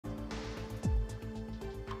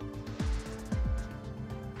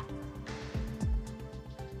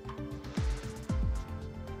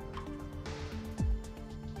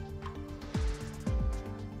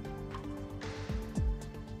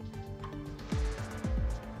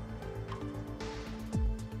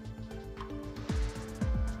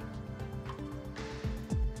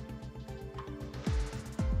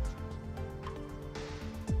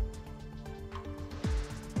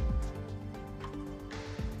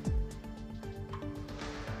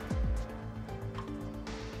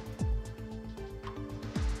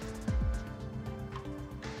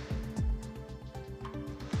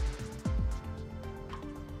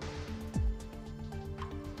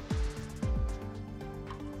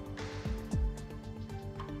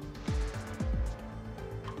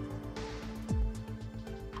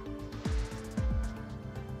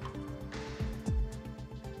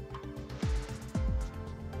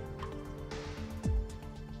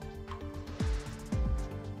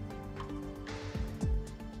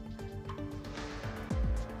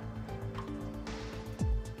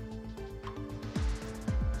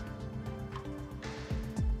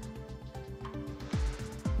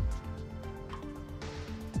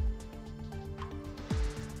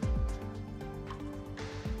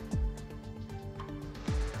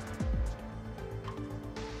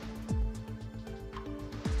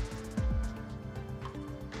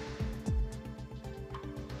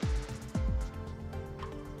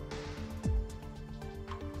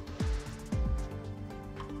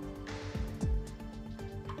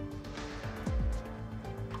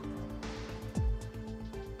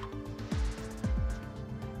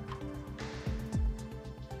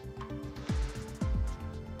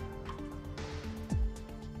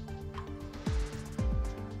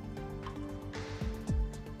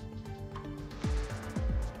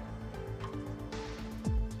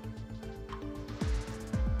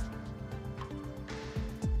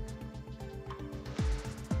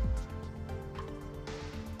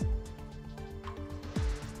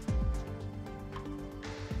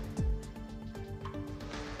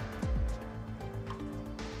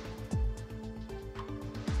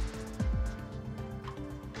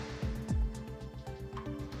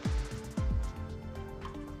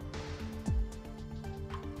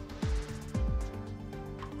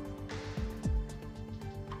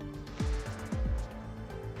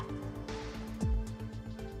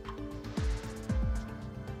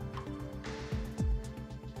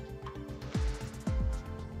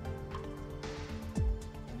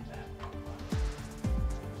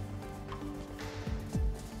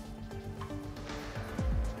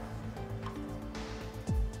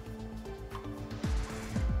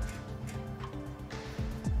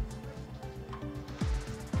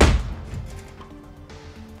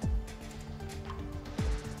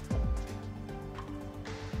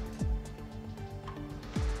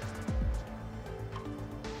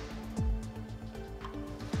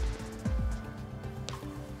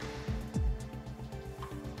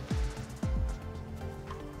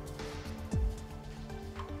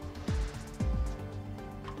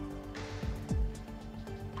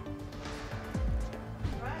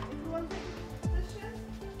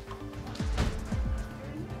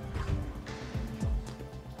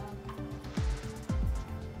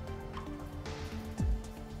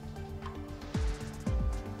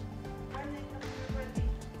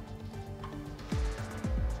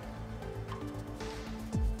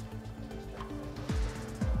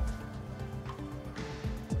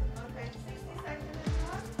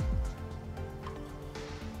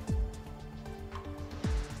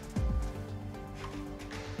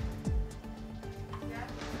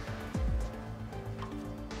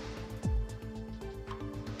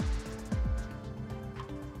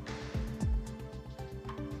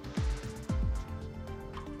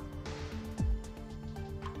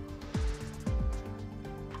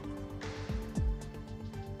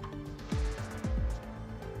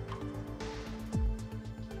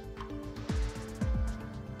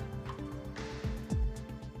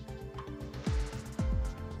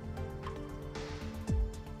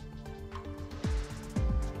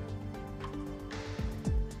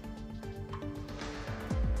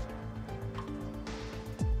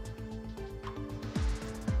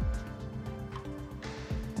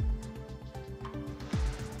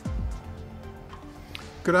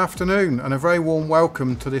Good afternoon and a very warm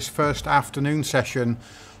welcome to this first afternoon session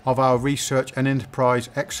of our Research and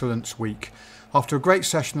Enterprise Excellence Week. After a great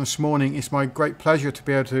session this morning, it's my great pleasure to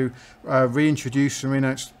be able to reintroduce and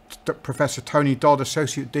renounce Professor Tony Dodd,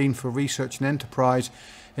 Associate Dean for Research and Enterprise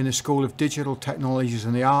in the School of Digital Technologies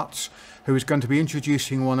and the Arts, who is going to be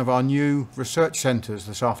introducing one of our new research centres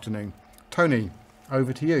this afternoon. Tony,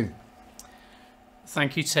 over to you.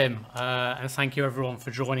 Thank you, Tim, and thank you everyone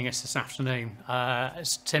for joining us this afternoon.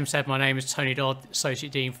 As Tim said, my name is Tony Dodd, Associate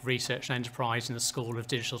Dean for Research and Enterprise in the School of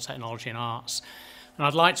Digital Technology and Arts. And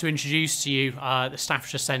I'd like to introduce to you the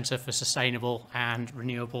Staffordshire Centre for Sustainable and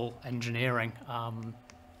Renewable Engineering.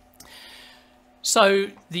 So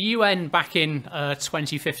the UN back in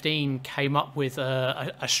 2015 came up with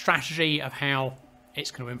a strategy of how it's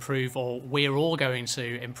going to improve, or we're all going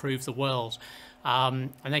to improve the world.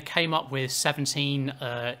 And they came up with 17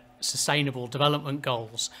 sustainable development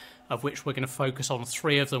goals, of which we're going to focus on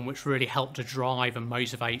 3 of them, which really help to drive and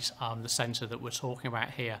motivate the centre that we're talking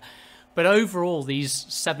about here. But overall, these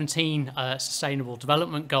 17 sustainable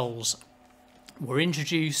development goals were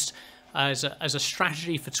introduced as a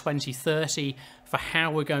strategy for 2030 for how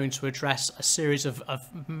we're going to address a series of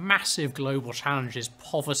massive global challenges: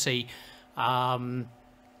 poverty,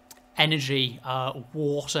 energy,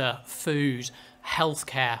 water, food,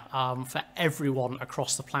 healthcare, for everyone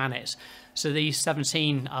across the planet. So these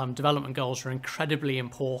 17 development goals are incredibly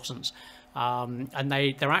important, and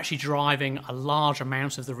they're actually driving a large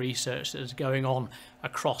amount of the research that is going on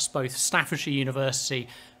across both Staffordshire University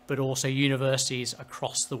but also universities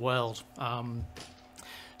across the world.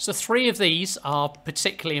 So 3 of these are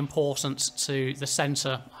particularly important to the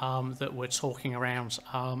centre that we're talking around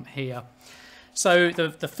here. So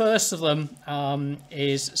the first of them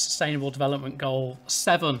is Sustainable Development Goal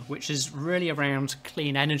 7, which is really around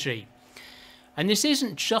clean energy. And this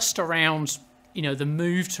isn't just around, the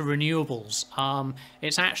move to renewables.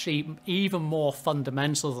 It's actually even more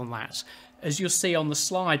fundamental than that. As you'll see on the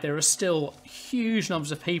slide, there are still huge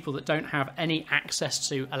numbers of people that don't have any access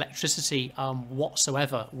to electricity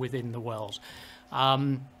whatsoever within the world.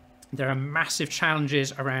 There are massive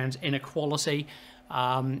challenges around inequality.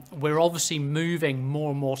 We're obviously moving more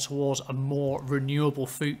and more towards a more renewable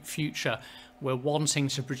future. We're wanting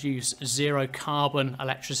to produce zero carbon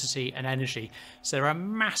electricity and energy. So there are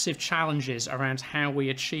massive challenges around how we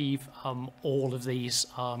achieve all of these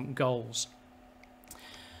goals.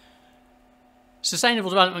 Sustainable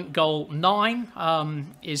Development Goal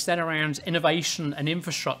 9 is then around innovation and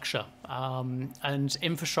infrastructure. And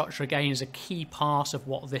infrastructure, again, is a key part of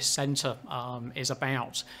what this centre is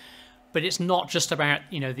about. But it's not just about,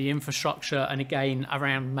 the infrastructure and, again,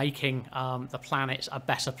 around making the planet a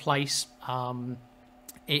better place.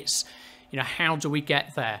 It's, how do we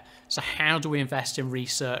get there? So how do we invest in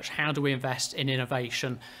research? How do we invest in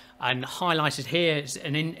innovation? And highlighted here is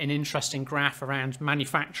an interesting graph around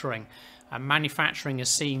manufacturing. Manufacturing has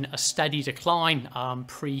seen a steady decline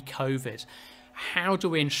pre-COVID. How do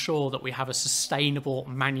we ensure that we have a sustainable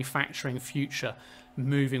manufacturing future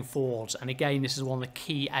moving forwards? And again, this is one of the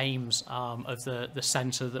key aims of the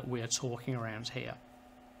centre that we are talking around here.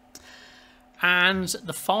 And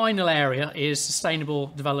the final area is Sustainable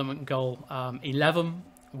Development Goal 11,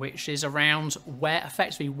 which is around where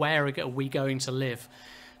are we going to live?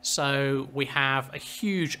 So we have a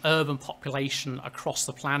huge urban population across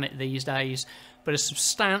the planet these days, but a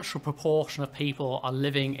substantial proportion of people are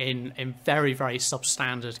living in very, very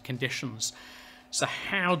substandard conditions. So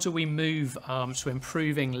how do we move to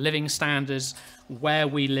improving living standards, where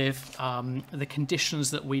we live, the conditions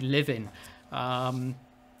that we live in?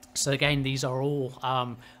 So again, these are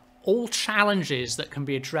all challenges that can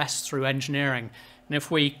be addressed through engineering. And if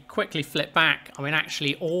we quickly flip back,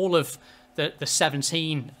 actually all of the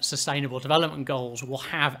 17 Sustainable Development Goals will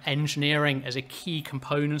have engineering as a key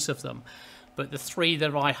component of them. But the 3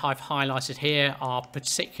 that I have highlighted here are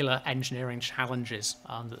particular engineering challenges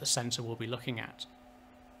that the centre will be looking at.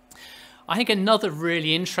 I think another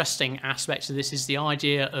really interesting aspect of this is the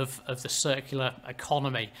idea of the circular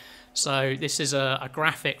economy. So this is a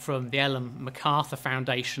graphic from the Ellen MacArthur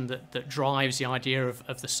Foundation that drives the idea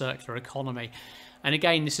of the circular economy. And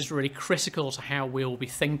again, this is really critical to how we'll be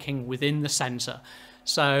thinking within the centre.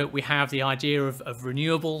 So we have the idea of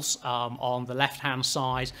renewables on the left-hand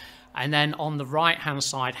side, and then on the right-hand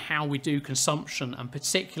side, how we do consumption, and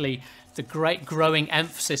particularly the great growing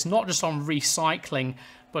emphasis, not just on recycling,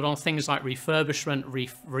 but on things like refurbishment,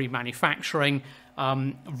 remanufacturing,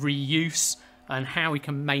 reuse, and how we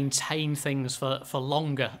can maintain things for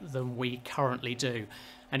longer than we currently do.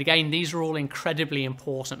 And again, these are all incredibly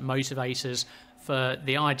important motivators for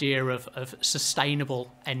the idea of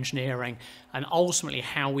sustainable engineering, and ultimately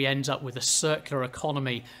how we end up with a circular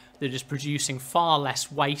economy that is producing far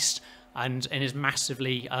less waste and is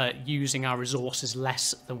massively using our resources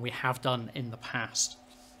less than we have done in the past.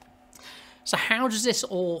 So how does this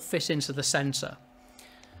all fit into the centre?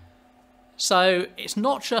 So it's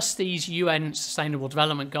not just these UN Sustainable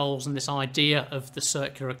Development Goals and this idea of the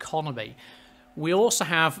circular economy. We also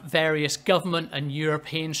have various government and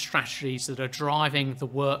European strategies that are driving the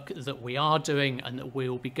work that we are doing and that we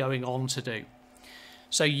will be going on to do.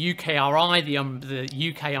 So UKRI,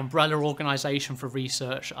 the UK umbrella organisation for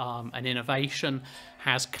research and innovation,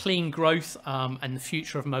 has clean growth and the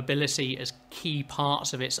future of mobility as key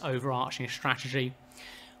parts of its overarching strategy.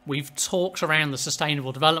 We've talked around the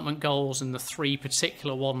Sustainable Development Goals and the three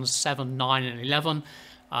particular ones, 7, 9 and 11,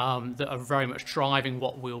 that are very much driving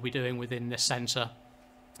what we'll be doing within this centre.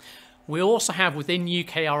 We also have within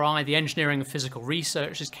UKRI the Engineering and Physical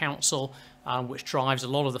Researches Council, which drives a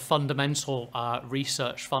lot of the fundamental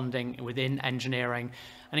research funding within engineering.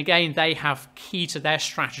 And again, they have key to their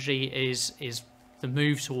strategy is the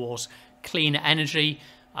move towards cleaner energy,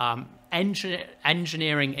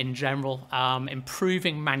 engineering in general,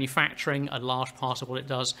 improving manufacturing, a large part of what it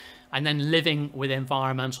does, and then living with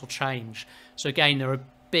environmental change. So again, there are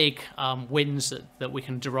big wins that we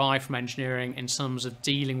can derive from engineering in terms of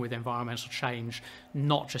dealing with environmental change,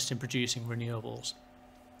 not just in producing renewables.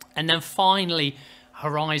 And then finally,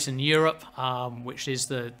 Horizon Europe, which is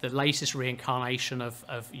the latest reincarnation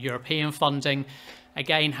of European funding,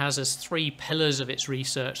 again has as three pillars of its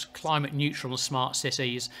research: climate neutral and smart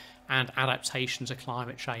cities, and adaptation to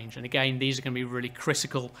climate change. And again, these are going to be really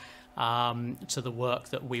critical to the work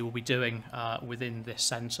that we will be doing within this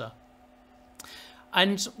centre.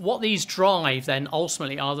 And what these drive then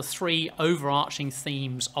ultimately are the three overarching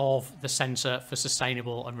themes of the Centre for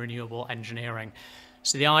Sustainable and Renewable Engineering.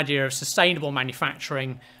 So the idea of sustainable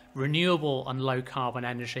manufacturing, renewable and low carbon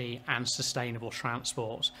energy, and sustainable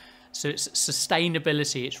transport. So it's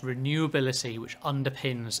sustainability, it's renewability, which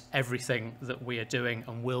underpins everything that we are doing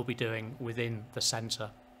and will be doing within the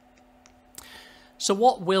centre. So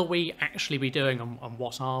what will we actually be doing, and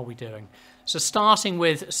what are we doing? So starting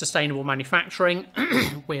with sustainable manufacturing,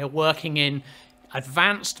 we are working in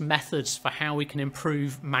advanced methods for how we can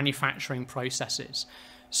improve manufacturing processes.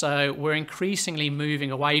 So we're increasingly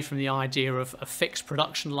moving away from the idea of fixed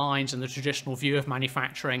production lines and the traditional view of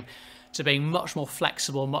manufacturing to being much more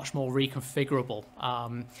flexible, much more reconfigurable.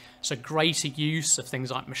 So greater use of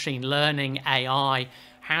things like machine learning, AI.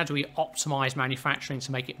 How do we optimize manufacturing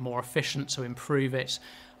to make it more efficient, to improve it?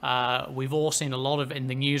 We've all seen a lot of in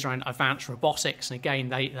the news around advanced robotics, and again,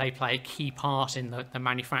 they play a key part in the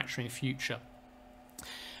manufacturing future.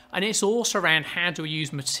 And it's also around how do we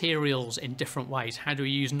use materials in different ways? How do we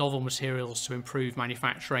use novel materials to improve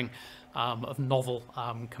manufacturing of novel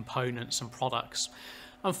components and products?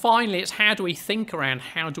 And finally, it's how do we think around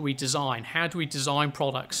how do we design? How do we design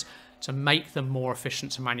products to make them more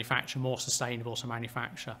efficient to manufacture, more sustainable to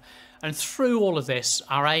manufacture? And through all of this,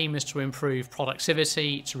 our aim is to improve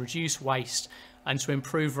productivity, to reduce waste, and to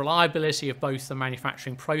improve reliability of both the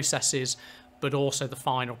manufacturing processes, but also the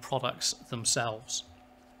final products themselves.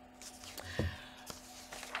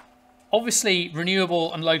 Obviously,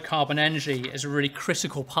 renewable and low carbon energy is a really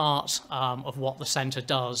critical part of what the centre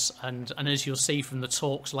does, and as you'll see from the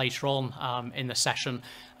talks later on in the session,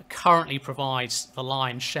 currently provides the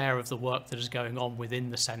lion's share of the work that is going on within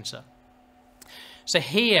the centre. So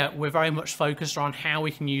here we're very much focused on how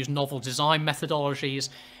we can use novel design methodologies,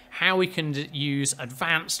 how we can use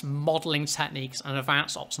advanced modelling techniques and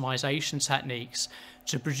advanced optimisation techniques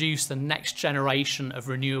to produce the next generation of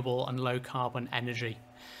renewable and low carbon energy.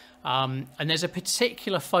 And there's a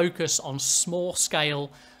particular focus on small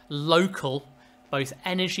scale, local, both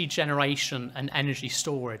energy generation and energy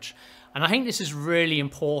storage. And I think this is really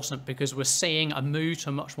important because we're seeing a move to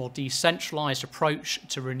a much more decentralized approach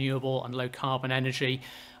to renewable and low carbon energy.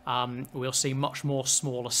 We'll see much more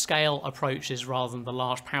smaller scale approaches rather than the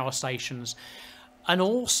large power stations. And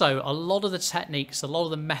also, a lot of the techniques, a lot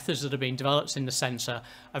of the methods that are being developed in the centre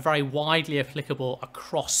are very widely applicable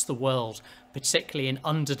across the world, particularly in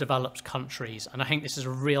underdeveloped countries. And I think this is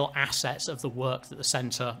a real asset of the work that the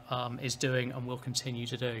centre is doing and will continue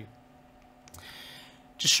to do.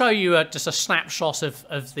 To show you just a snapshot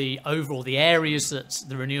of the overall, the areas that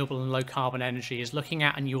the renewable and low carbon energy is looking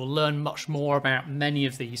at, and you will learn much more about many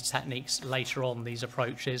of these techniques later on, these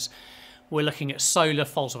approaches. We're looking at solar,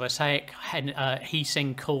 photovoltaic,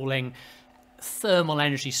 heating, cooling, thermal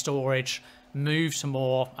energy storage, move to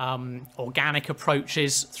more organic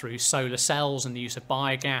approaches through solar cells and the use of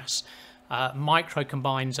biogas, micro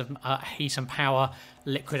combines of heat and power,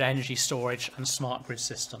 liquid energy storage, and smart grid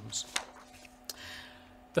systems.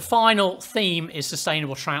 The final theme is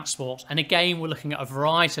sustainable transport, and again we're looking at a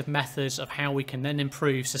variety of methods of how we can then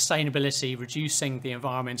improve sustainability, reducing the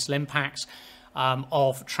environmental impact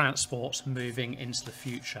of transport moving into the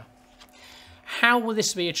future. How will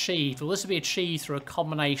this be achieved? Well, this will be achieved through a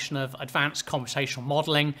combination of advanced computational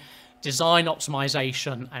modelling, design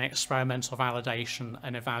optimization, and experimental validation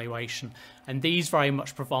and evaluation. And these very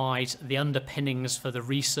much provide the underpinnings for the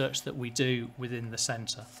research that we do within the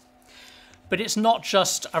centre. But it's not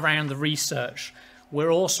just around the research.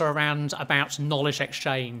 We're also about knowledge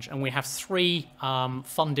exchange, and we have 3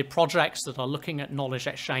 funded projects that are looking at knowledge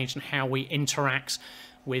exchange and how we interact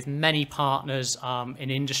with many partners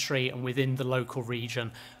in industry and within the local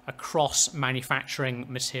region across manufacturing,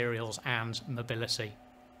 materials and mobility.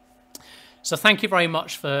 So thank you very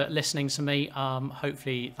much for listening to me.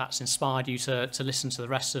 Hopefully that's inspired you to listen to the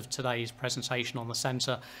rest of today's presentation on the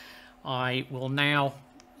centre. I will now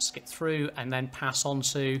skip through and then pass on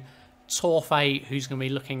to Torfey, who's going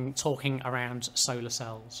to be talking around solar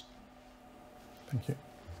cells. Thank you.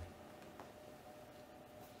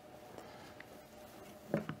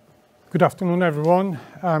 Good afternoon, everyone.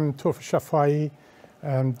 I'm Torfey Shafai,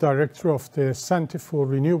 Director of the Centre for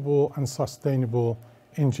Renewable and Sustainable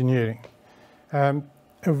Engineering. A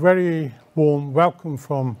very warm welcome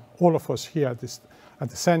from all of us here at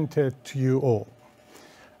the Centre to you all.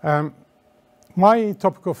 My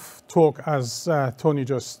topic of talk, as Tony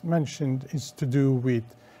just mentioned, is to do with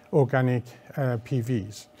organic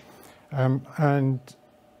PVs. And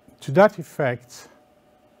to that effect,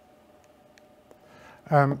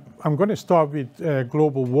 I'm going to start with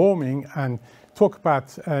global warming and talk about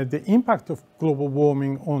the impact of global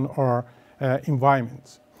warming on our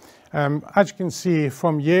environment. As you can see,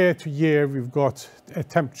 from year to year, we've got a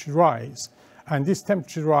temperature rise. And this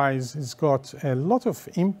temperature rise has got a lot of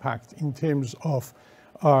impact in terms of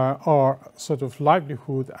our sort of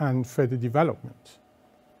livelihood and further development.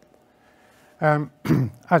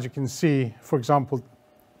 As you can see, for example,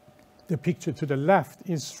 the picture to the left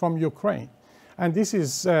is from Ukraine. And this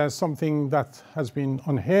is something that has been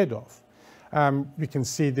unheard of. We can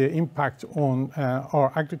see the impact on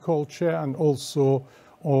our agriculture and also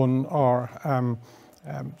on our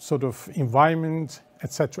sort of environment,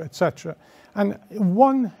 etc., etc. And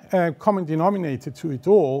one common denominator to it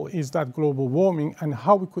all is that global warming and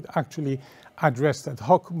how we could actually address that.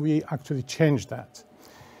 How can we actually change that?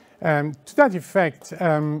 To that effect,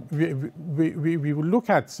 we will look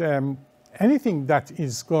at anything that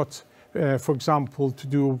is got, for example, to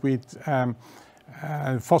do with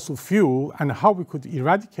fossil fuel and how we could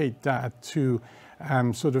eradicate that to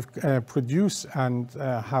sort of produce and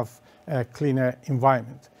have a cleaner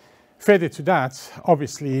environment. Further to that,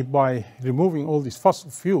 obviously, by removing all this fossil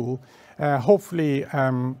fuel, hopefully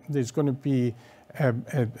there's going to be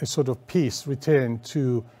a sort of peace return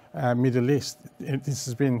to Middle East. This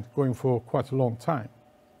has been going for quite a long time.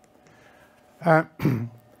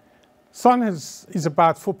 Sun is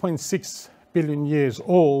about 4.6 billion years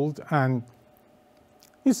old and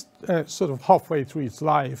is sort of halfway through its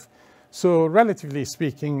life. So relatively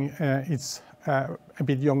speaking, it's a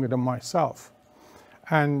bit younger than myself.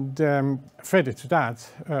 And further to that,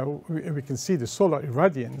 we can see the solar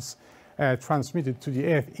irradiance transmitted to the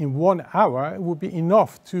Earth in 1 hour would be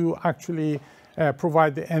enough to actually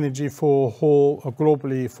provide the energy for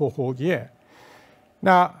globally for a whole year.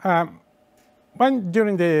 Now,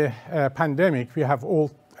 during the pandemic, we have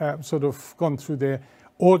all sort of gone through the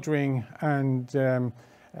ordering and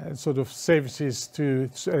sort of services to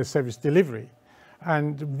service delivery.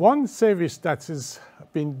 And one service that has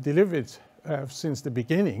been delivered since the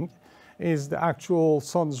beginning is the actual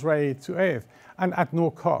sun's ray to Earth, and at no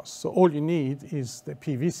cost. So all you need is the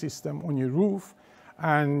PV system on your roof,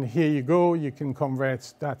 and here you go, you can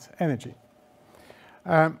convert that energy.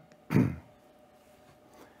 Now,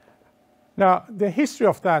 the history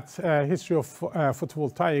of that, history of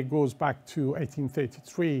photovoltaic goes back to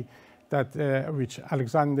 1833, which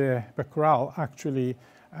Alexander Becquerel actually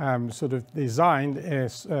sort of designed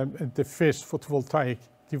as the first photovoltaic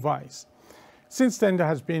device. Since then, there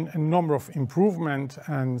has been a number of improvements,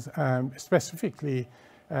 and specifically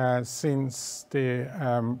since the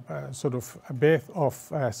sort of birth of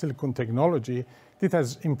silicon technology, it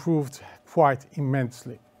has improved quite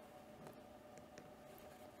immensely.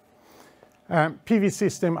 PV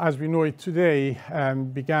system, as we know it today,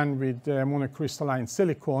 began with monocrystalline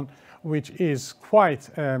silicon, which is quite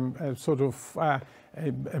sort of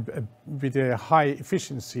with a high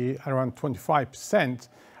efficiency, around 25%,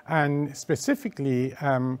 and specifically,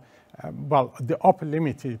 well, the upper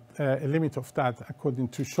limit of that, according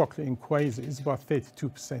to Shockley and Quasar, is about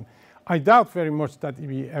 32%. I doubt very much that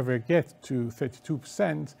we ever get to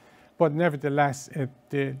 32%, but nevertheless,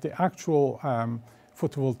 the actual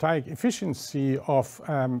photovoltaic efficiency of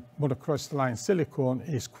monocrystalline silicon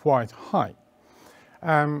is quite high.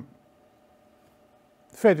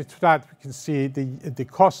 Further to that, we can see the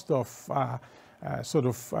cost of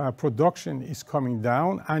production is coming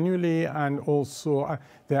down annually, and also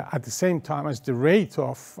at the same time as the rate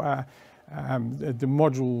of the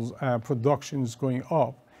modules production is going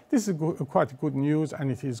up. This is quite good news,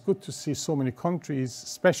 and it is good to see so many countries,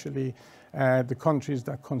 especially the countries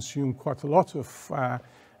that consume quite a lot of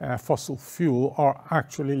fossil fuel, are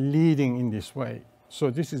actually leading in this way. So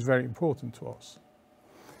this is very important to us.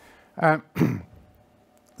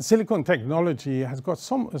 Silicon technology has got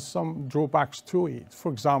some drawbacks to it.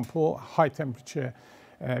 For example, high temperature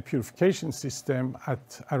purification system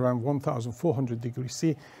at around 1,400 degrees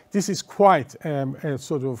C. This is quite a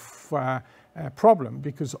sort of problem,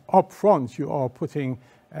 because up front you are putting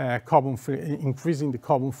increasing the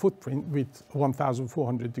carbon footprint with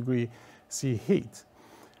 1,400 degree C heat.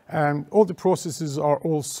 All the processes are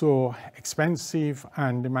also expensive,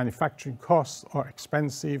 and the manufacturing costs are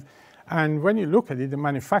expensive. And when you look at it, the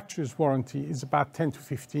manufacturer's warranty is about 10 to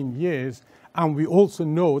 15 years. And we also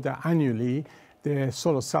know that annually the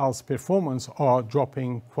solar cells performance are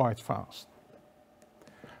dropping quite fast.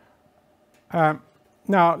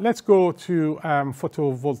 Now let's go to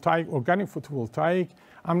photovoltaic, organic photovoltaic.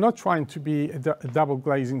 I'm not trying to be a double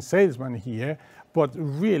glazing salesman here, but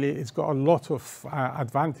really it's got a lot of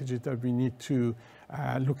advantages that we need to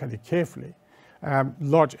look at it carefully.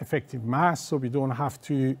 Large effective mass, so we don't have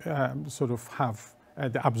to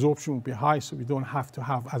the absorption will be high, so we don't have to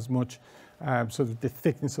have as much, so that the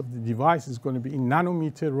thickness of the device is going to be in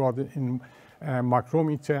nanometer rather than in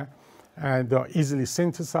micrometer. They're easily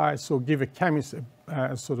synthesized, so give a chemist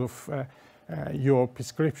your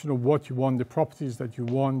prescription of what you want, the properties that you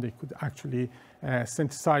want. They could actually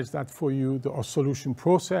synthesize that for you. They are solution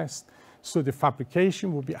processed, so the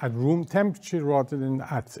fabrication will be at room temperature rather than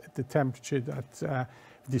at the temperature that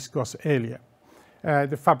discussed earlier.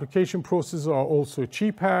 The fabrication processes are also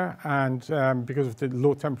cheaper, and because of the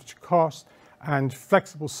low temperature cost, and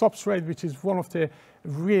flexible substrate, which is one of the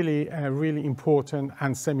really important,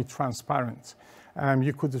 and semi-transparent.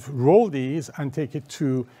 You could roll these and take it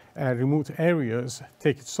to remote areas,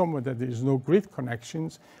 take it somewhere that there is no grid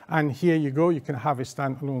connections, and here you go, you can have a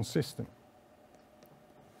standalone system.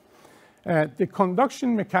 The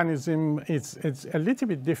conduction mechanism is a little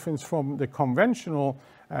bit different from the conventional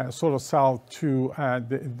solar cell to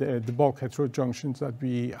the bulk heterojunctions that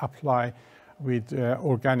we apply with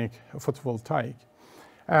organic photovoltaic.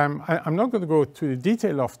 I'm not going to go to the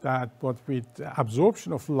detail of that, but with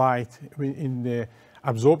absorption of light in the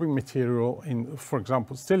absorbing material, in, for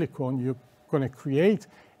example, silicon, you're going to create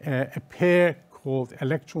a pair called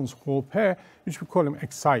electrons-hole pair, which we call them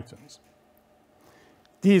excitons.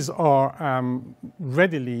 These are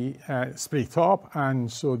readily split up and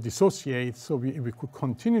so dissociate, so we could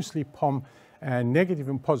continuously pump negative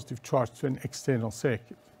and positive charge to an external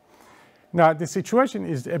circuit. Now, the situation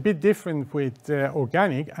is a bit different with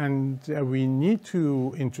organic, and we need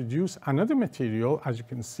to introduce another material. As you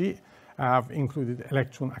can see, I've included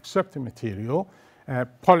electron acceptor material.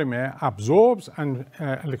 Polymer absorbs, and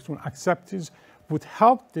electron acceptors would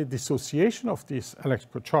help the dissociation of these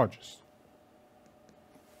electrical charges.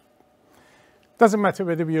 Doesn't matter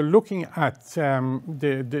whether we are looking at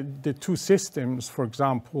the two systems, for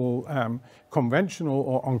example, conventional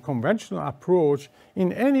or unconventional approach.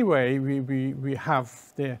 In any way, we have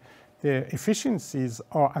the efficiencies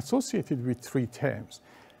are associated with three terms.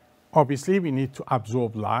 Obviously, we need to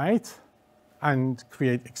absorb light and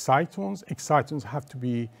create excitons. Excitons have to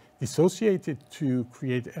be dissociated to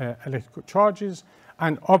create electrical charges,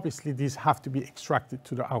 and obviously these have to be extracted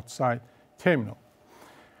to the outside terminal.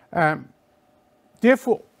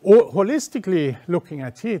 Therefore, holistically looking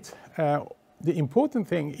at it, the important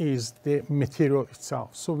thing is the material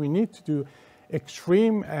itself. So we need to do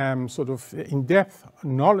extreme in-depth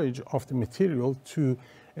knowledge of the material to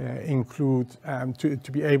include,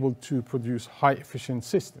 to be able to produce high efficient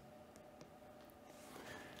system.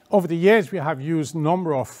 Over the years, we have used a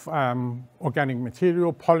number of organic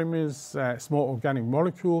material, polymers, small organic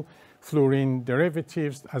molecule, fluorine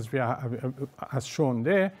derivatives, as shown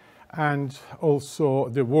there, and also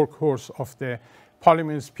the workhorse of the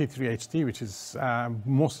polymers, P3HD, which is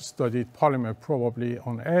most studied polymer probably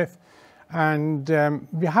on Earth. And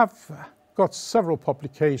we have got several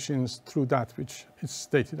publications through that, which is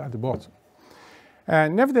stated at the bottom.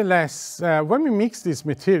 Nevertheless, when we mix this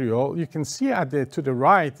material, you can see to the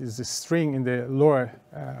right is the string in the lower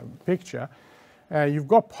picture. You've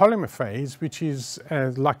got polymer phase, which is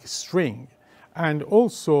like a string. And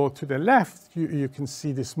also to the left, you can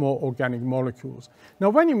see the small organic molecules. Now,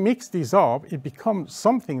 when you mix these up, it becomes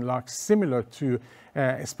something like similar to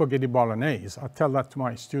spaghetti bolognese. I tell that to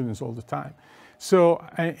my students all the time. So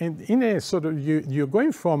in a sort of, you're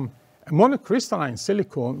going from a monocrystalline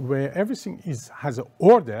silicone where everything has an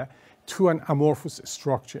order to an amorphous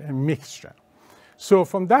structure, a mixture. So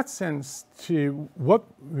from that sense, to what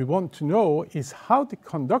we want to know is how the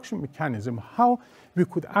conduction mechanism, how we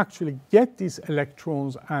could actually get these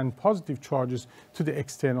electrons and positive charges to the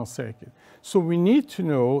external circuit. So we need to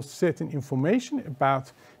know certain information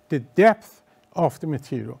about the depth of the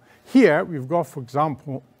material. Here we've got, for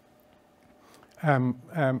example,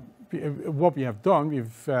 what we have done,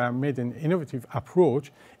 we've made an innovative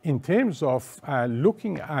approach in terms of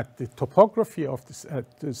looking at the topography of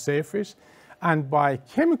the surface, and by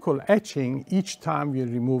chemical etching, each time we're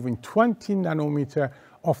removing 20 nanometer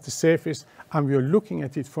of the surface, and we're looking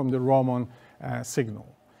at it from the Raman signal.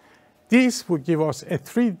 This would give us a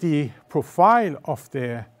 3D profile of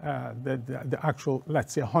the actual,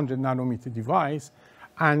 let's say, 100 nanometer device,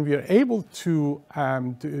 and we are able to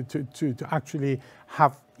actually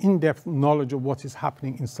have in-depth knowledge of what is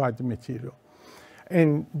happening inside the material.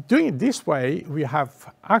 And doing it this way, we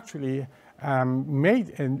have actually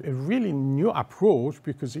made a really new approach,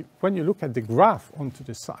 because when you look at the graph onto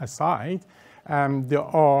the side, there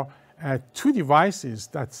are two devices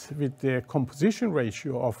that's with the composition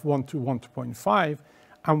ratio of 1 to 1.5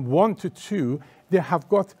 and 1 to 2. They have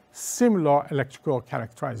got similar electrical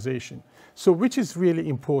characterization. So which is really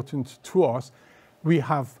important to us. We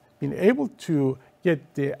have been able to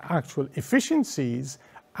get the actual efficiencies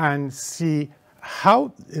and see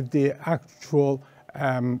how the actual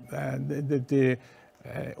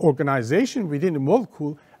organization within the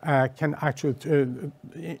molecule can actually,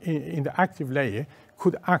 in the active layer,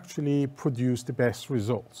 could actually produce the best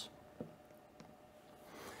results.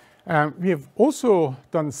 We have also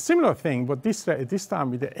done a similar thing, but this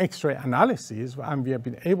time with the X-ray analysis, and we have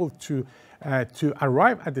been able to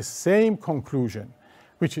arrive at the same conclusion,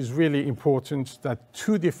 which is really important, that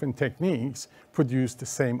two different techniques produce the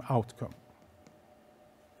same outcome.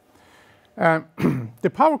 The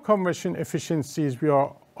power conversion efficiencies, we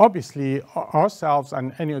are obviously ourselves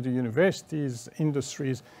and any other universities,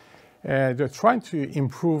 industries, they're trying to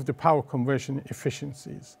improve the power conversion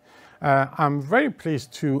efficiencies. I'm very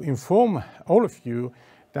pleased to inform all of you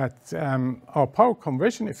that our power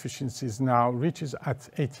conversion efficiencies now reaches at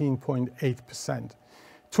 18.8%.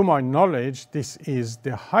 To my knowledge, this is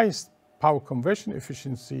the highest power conversion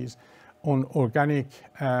efficiencies on organic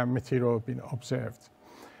material been observed.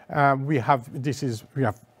 We have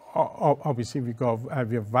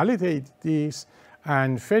validated this,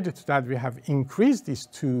 and further to that, we have increased this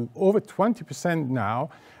to over 20% now,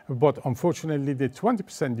 but unfortunately the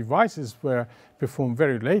 20% devices were performed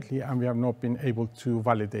very lately, and we have not been able to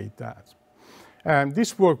validate that.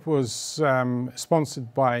 This work was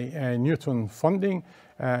sponsored by Newton funding,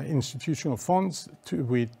 institutional funds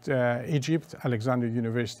with Egypt, Alexandria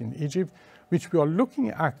University in Egypt, which we are looking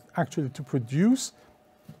at actually to produce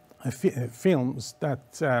films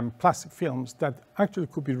that, plastic films that actually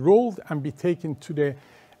could be rolled and be taken to the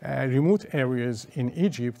remote areas in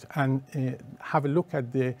Egypt and have a look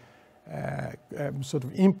at the sort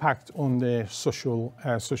of impact on the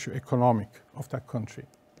socio-economic of that country.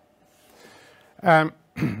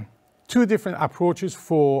 Two different approaches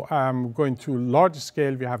for going to large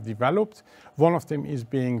scale we have developed. One of them is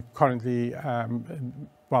being currently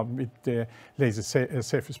with the laser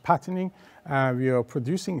surface patterning. We are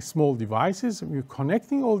producing small devices, and we're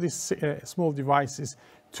connecting all these small devices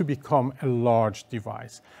to become a large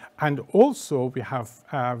device. And also we have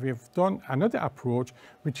done another approach,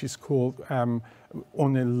 which is called on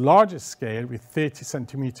a larger scale with 30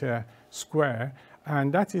 centimeter square,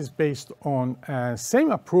 and that is based on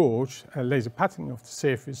same approach, laser patterning of the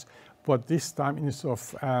surface, but this time instead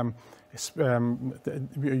of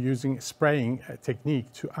we are using a spraying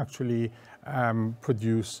technique to actually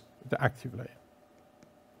produce the active layer.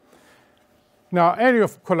 Now, area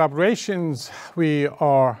of collaborations, we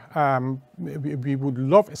would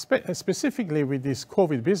love, specifically with this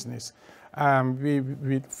COVID business,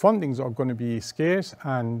 fundings are going to be scarce,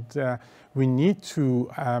 and we need to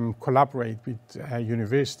collaborate with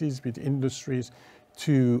universities, with industries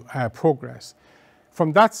to progress.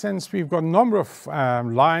 From that sense, we've got a number of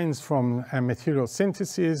lines from material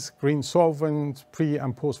synthesis, green solvent, pre-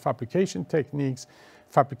 and post-fabrication techniques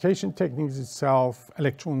itself,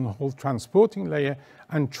 electron hole transporting layer,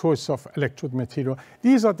 and choice of electrode material.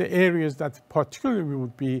 These are the areas that particularly we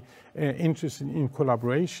would be interested in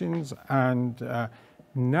collaborations. And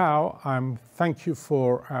now thank you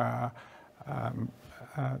for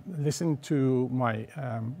listening to my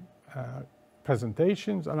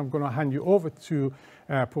presentations, and I'm going to hand you over to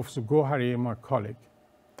Professor Gohari, my colleague.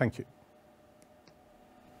 Thank you.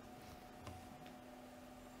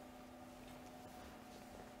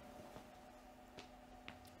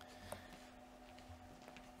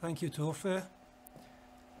 Thank you, Torfe.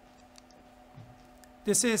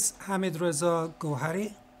 This is Hamid Reza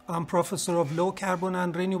Gohari. I'm professor of low carbon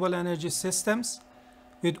and renewable energy systems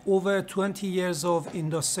with over 20 years of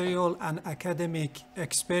industrial and academic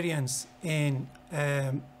experience in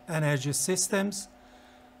energy systems.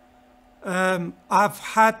 I've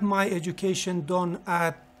had my education done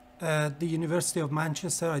at the University of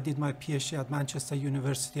Manchester. I did my PhD at Manchester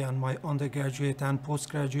University and my undergraduate and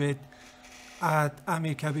postgraduate at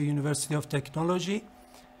Amir Kabir University of Technology.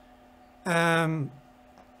 And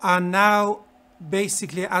now,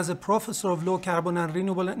 basically, as a professor of low carbon and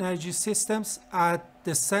renewable energy systems at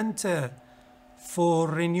the Center for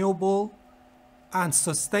Renewable and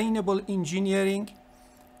Sustainable Engineering,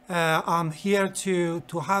 I'm here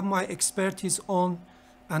to have my expertise on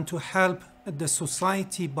and to help the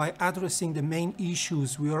society by addressing the main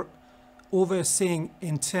issues we are overseeing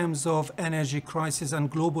in terms of energy crisis and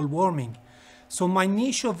global warming. So my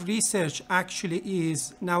niche of research actually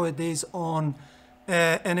is nowadays on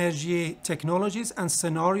energy technologies and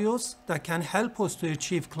scenarios that can help us to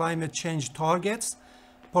achieve climate change targets,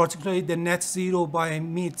 particularly the net zero by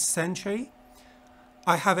mid-century.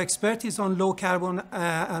 I have expertise on low carbon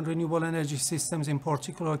and renewable energy systems, in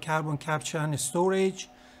particular carbon capture and storage,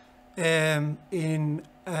 in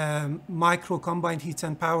micro combined heat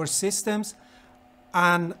and power systems,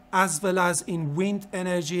 and as well as in wind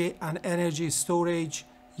energy and energy storage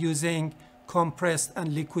using compressed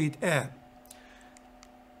and liquid air.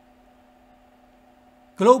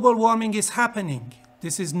 Global warming is happening.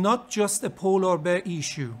 This is not just a polar bear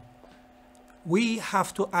issue. We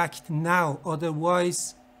have to act now,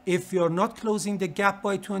 otherwise, if we are not closing the gap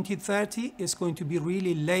by 2030, it's going to be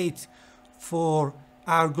really late for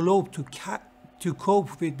our globe to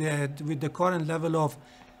cope with the current level of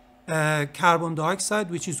carbon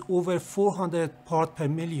dioxide, which is over 400 parts per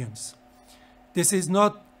million. This is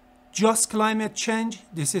not just climate change,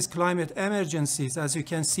 this is climate emergencies. As you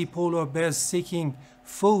can see, polar bears seeking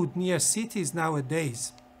food near cities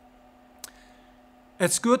nowadays.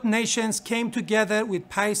 It's good nations came together with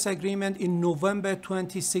Paris Agreement in November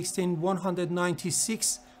 2016,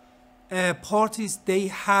 196 parties. They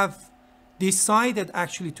have decided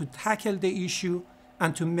actually to tackle the issue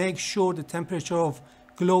and to make sure the temperature of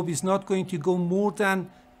globe is not going to go more than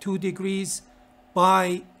 2 degrees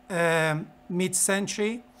by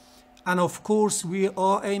mid-century. And of course, we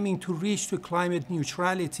are aiming to reach to climate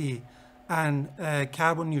neutrality and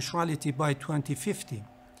carbon neutrality by 2050.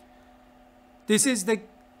 This is the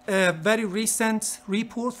very recent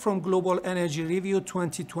report from Global Energy Review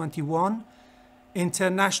 2021.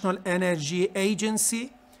 International Energy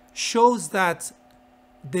Agency shows that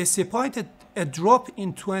despite a drop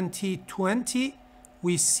in 2020,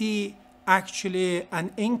 we see actually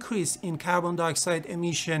an increase in carbon dioxide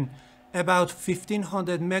emission, about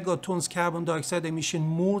 1,500 megatons carbon dioxide emission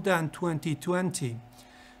more than 2020.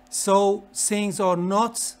 So things are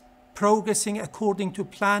not progressing according to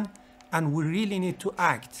plan, and we really need to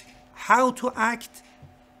act. How to act?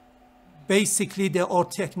 Basically, there are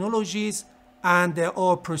technologies and there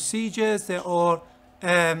are procedures, there are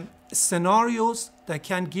scenarios that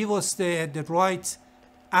can give us the right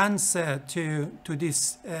answer to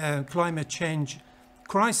this climate change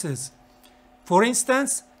crisis. For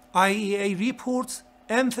instance, IEA report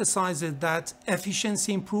emphasizes that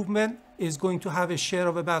efficiency improvement is going to have a share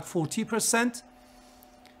of about 40%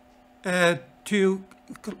 to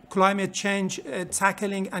climate change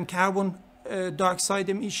tackling and carbon dioxide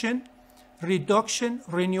emission, reduction,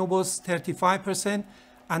 renewables 35%,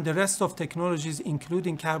 and the rest of technologies,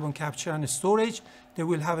 including carbon capture and storage, they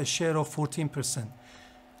will have a share of 14%.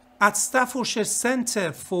 At Staffordshire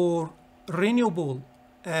Center for Renewable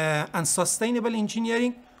and Sustainable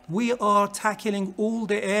Engineering, we are tackling all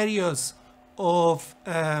the areas of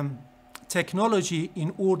technology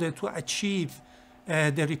in order to achieve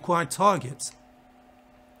the required targets.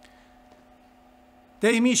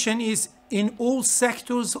 The emission is in all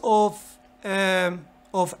sectors of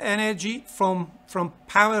of energy from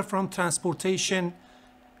power from transportation,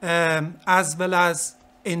 as well as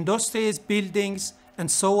industries, buildings, and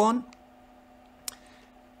so on.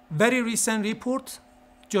 Very recent report,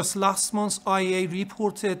 just last month, IEA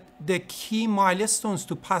reported the key milestones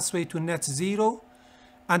to pathway to net zero.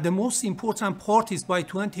 And the most important part is by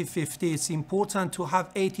 2050, it's important to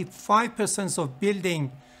have 85% of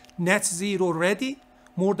building net zero ready.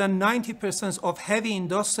 More than 90% of heavy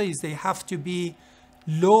industries, they have to be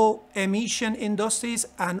low emission industries,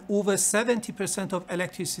 and over 70% of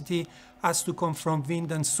electricity has to come from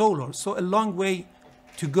wind and solar. So a long way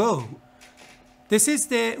to go. This is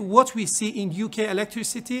what we see in UK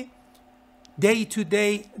electricity. Day to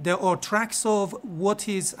day, there are tracks of what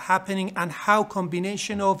is happening and how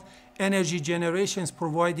combination of energy generations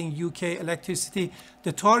providing UK electricity.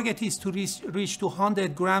 The target is to reach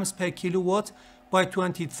 200 grams per kilowatt by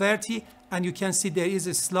 2030, and you can see there is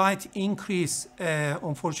a slight increase,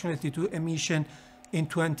 unfortunately, to emission in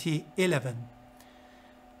 2011.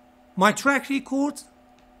 My track record,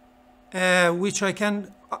 which I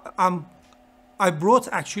brought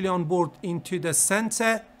actually on board into the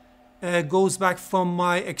center, goes back from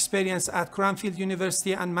my experience at Cranfield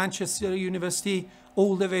University and Manchester University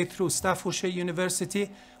all the way through Staffordshire University.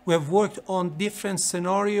 We have worked on different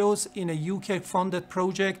scenarios in a UK funded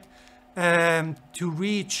project to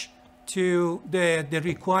reach to the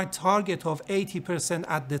required target of 80%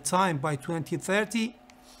 at the time by 2030.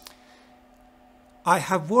 I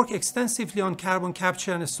have worked extensively on carbon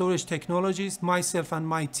capture and storage technologies. Myself and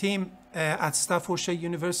my team at Staffordshire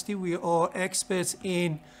University, we are experts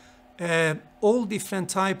in all different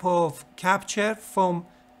type of capture, from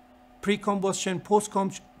pre-combustion,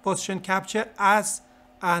 post-combustion capture,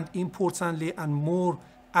 and importantly and more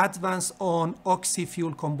advanced on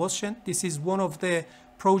oxy-fuel combustion. This is one of the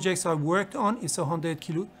projects I worked on. It's a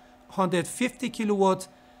 150 kilowatt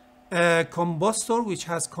combustor, which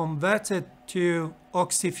has converted to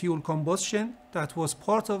oxy-fuel combustion. That was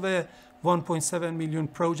part of a 1.7 million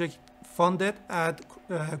project funded at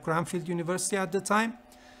Cranfield University at the time.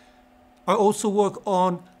 I also work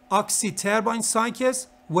on oxy turbine cycles,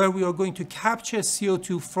 where we are going to capture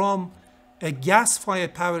CO2 from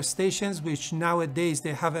gas-fired power stations, which nowadays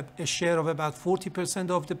they have a share of about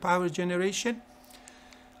 40% of the power generation.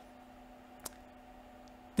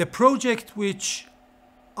 The project which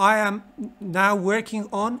I am now working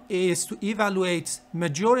on is to evaluate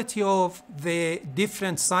majority of the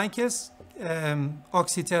different cycles,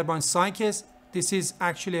 oxy turbine cycles. This is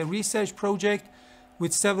actually a research project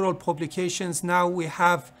with several publications. Now we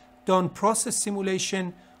have done process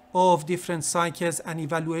simulation of different cycles and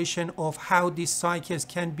evaluation of how these cycles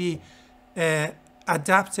can be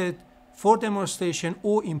adapted for demonstration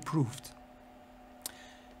or improved.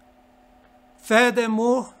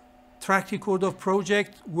 Furthermore, track record of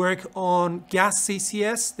project work on gas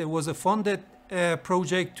CCS. There was a funded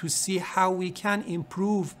project to see how we can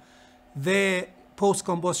improve the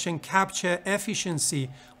post-combustion capture efficiency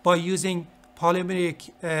by using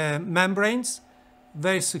polymeric membranes.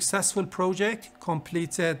 Very successful project,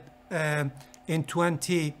 completed in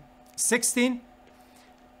 2016.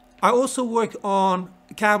 I also work on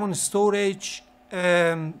carbon storage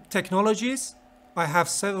technologies. I have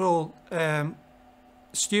several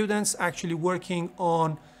students actually working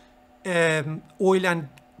on oil and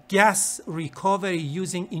gas recovery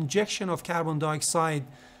using injection of carbon dioxide,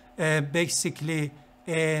 basically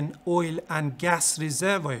in oil and gas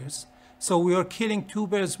reservoirs. So we are killing two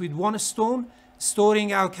birds with one stone,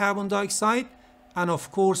 storing our carbon dioxide, and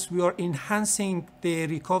of course we are enhancing the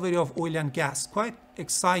recovery of oil and gas. Quite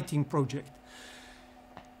exciting project.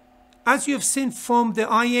 As you have seen from the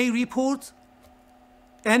IEA report,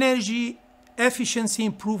 energy efficiency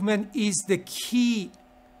improvement is the key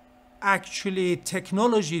actually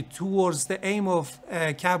technology towards the aim of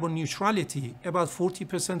carbon neutrality. About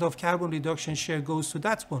 40% of carbon reduction share goes to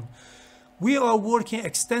that one. We are working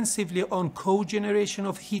extensively on cogeneration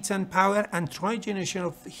of heat and power and trigeneration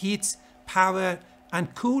of heat, power,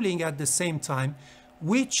 and cooling at the same time,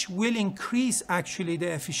 which will increase actually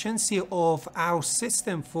the efficiency of our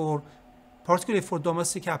system particularly for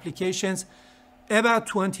domestic applications, about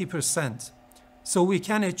 20%. So we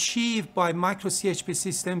can achieve by micro CHP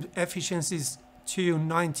system efficiencies to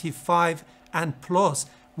 95 and plus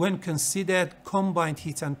when considered combined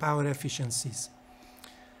heat and power efficiencies.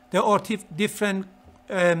 There are different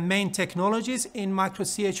main technologies in micro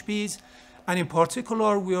CHPs, and in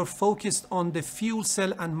particular we are focused on the fuel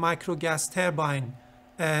cell and micro gas turbine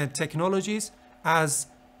technologies as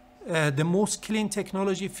the most clean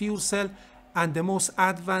technology fuel cell and the most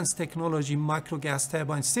advanced technology micro gas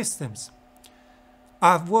turbine systems.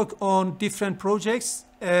 I've worked on different projects,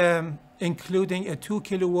 including a 2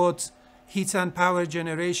 kilowatt heat and power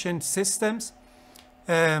generation systems,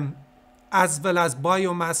 as well as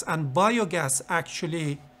biomass and biogas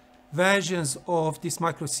actually versions of these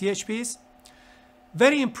micro CHPs.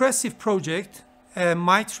 Very impressive project,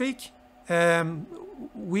 MITRIC.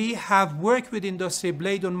 We have worked with industry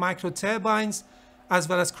blade on micro turbines as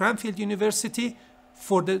well as Cranfield University.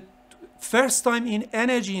 For the first time in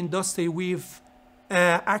energy industry, we've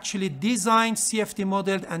actually designed, CFD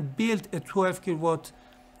modeled and built a 12 kilowatt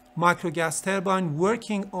micro gas turbine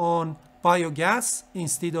working on biogas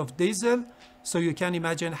instead of diesel. So you can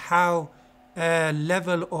imagine how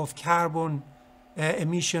level of carbon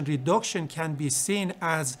emission reduction can be seen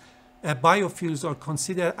as biofuels are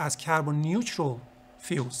considered as carbon neutral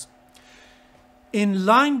fuels. In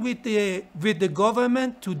line with the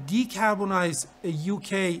government to decarbonize a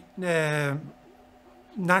UK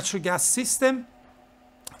natural gas system,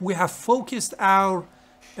 we have focused our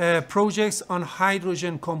projects on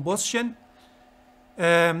hydrogen combustion.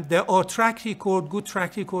 There are good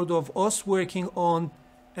track record of us working on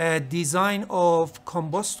design of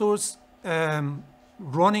combustors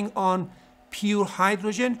running on pure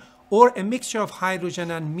hydrogen or a mixture of hydrogen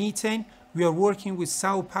and methane. We are working with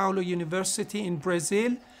Sao Paulo University in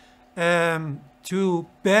Brazil to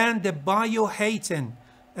burn the biohydrogen,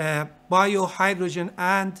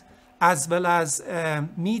 and as well as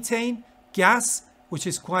methane gas, which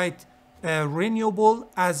is quite renewable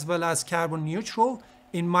as well as carbon neutral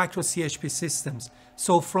in micro CHP systems.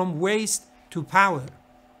 So from waste to power.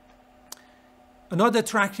 Another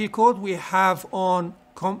track record we have on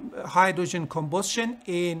hydrogen combustion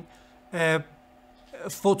in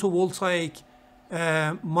photovoltaic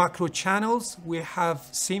macro channels. We have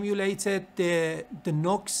simulated the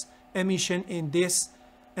NOx emission in this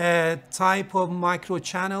type of micro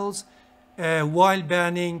channels while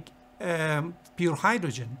burning pure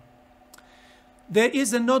hydrogen. There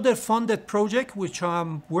is another funded project which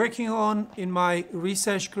I'm working on in my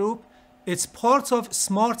research group. It's part of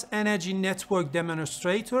Smart Energy Network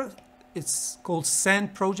Demonstrator. It's called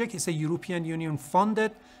SEND project. It's a European Union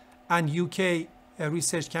funded and UK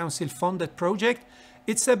Research Council funded project.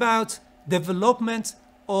 It's about development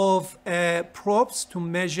of probes to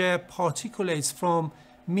measure particulates from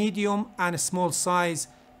medium and small size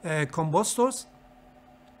combustors.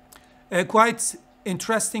 Quite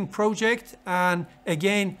interesting project, and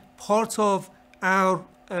again part of our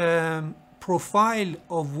profile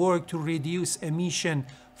of work to reduce emission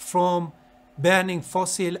from burning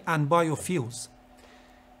fossil and biofuels.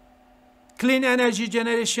 Clean energy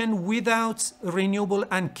generation without renewable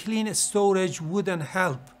and clean storage wouldn't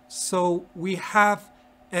help. So we have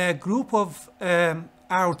a group of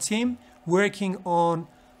our team working on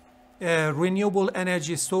renewable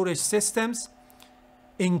energy storage systems,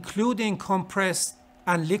 including compressed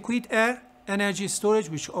and liquid air energy storage,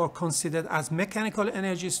 which are considered as mechanical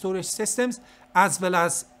energy storage systems, as well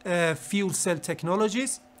as fuel cell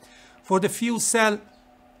technologies. For the fuel cell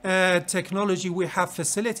technology, we have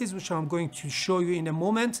facilities, which I'm going to show you in a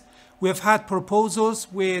moment. We have had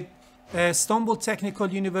proposals with Istanbul Technical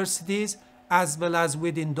Universities, as well as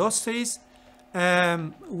with industries,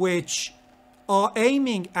 which are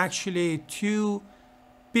aiming actually to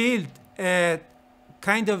build a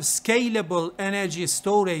kind of scalable energy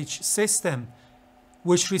storage system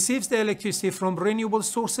which receives the electricity from renewable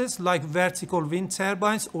sources like vertical wind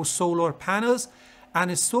turbines or solar panels,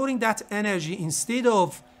 and storing that energy instead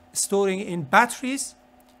of storing in batteries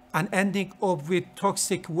and ending up with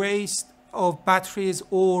toxic waste of batteries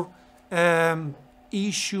or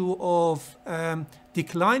issue of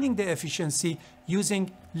declining the efficiency,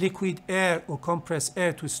 using liquid air or compressed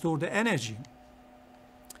air to store the energy.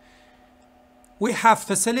 We have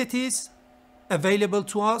facilities available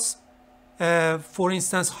to us. For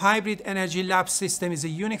instance, Hybrid Energy Lab System is a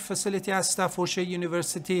unique facility at Staffordshire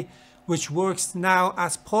University, which works now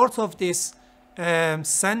as part of this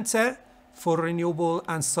Center for Renewable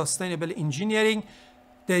and Sustainable Engineering.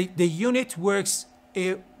 The unit works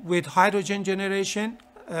with hydrogen generation,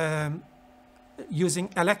 using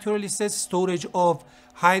electrolysis, storage of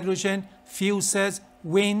hydrogen, fuel cells,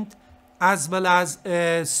 wind, as well as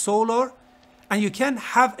solar. And you can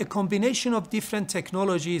have a combination of different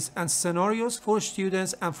technologies and scenarios for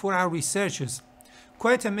students and for our researchers.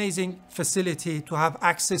 Quite amazing facility to have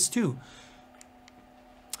access to.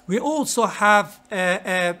 We also have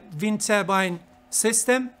a wind turbine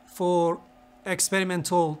system for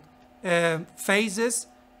experimental phases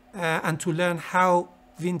and to learn how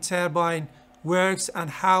wind turbine works and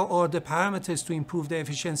how are the parameters to improve the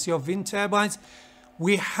efficiency of wind turbines.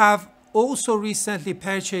 We have also recently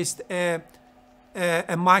purchased a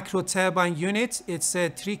a micro turbine unit. It's a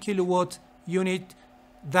 3 kilowatt unit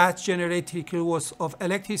that generates 3 kilowatts of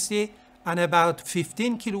electricity and about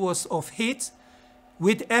 15 kilowatts of heat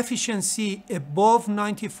with efficiency above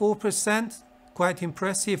 94%, quite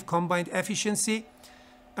impressive combined efficiency.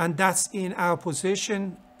 And that's in our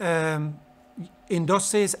possession.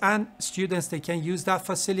 Industries and students, they can use that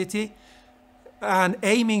facility and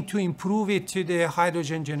aiming to improve it to the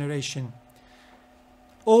hydrogen generation.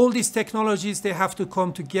 All these technologies, they have to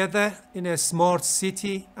come together in a smart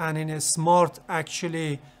city and in a smart,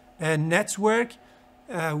 actually, network.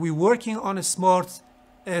 We're working on a smart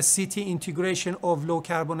city integration of low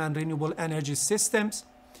carbon and renewable energy systems.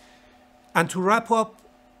 And to wrap up,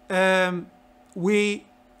 we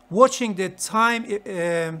watching the time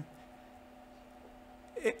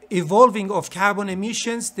evolving of carbon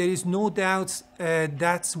emissions. There is no doubt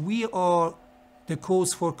that we are the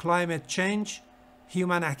cause for climate change.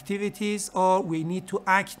 Human activities are, we need to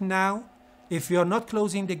act now. If we are not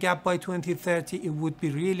closing the gap by 2030, it would be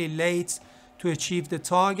really late to achieve the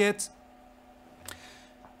target.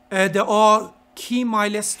 There are key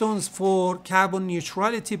milestones for carbon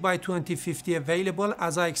neutrality by 2050 available.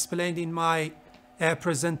 As I explained in my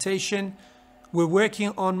presentation, we're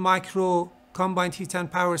working on micro combined heat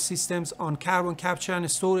and power systems, on carbon capture and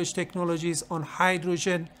storage technologies, on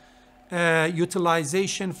hydrogen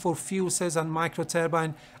utilization for fuel cells and micro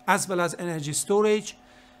turbine, as well as energy storage.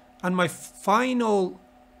 And my final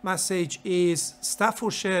message is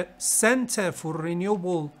Staffordshire Center for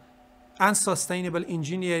Renewable and Sustainable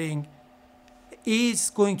Engineering is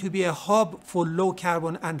going to be a hub for low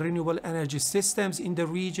carbon and renewable energy systems in the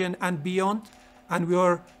region and beyond. And we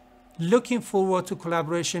are looking forward to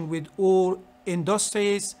collaboration with all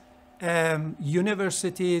industries,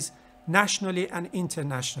 universities, nationally and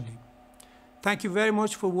internationally. Thank you very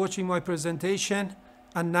much for watching my presentation.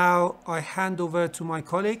 And now I hand over to my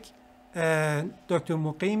colleague, Dr.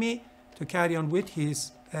 Muqimi, to carry on with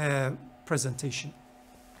his presentation.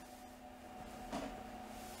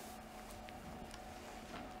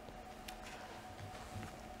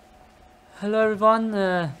 Hello everyone,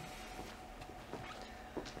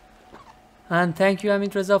 and thank you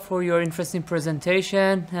Amit Reza for your interesting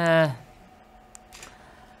presentation.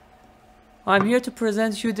 I'm here to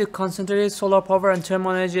present you the concentrated solar power and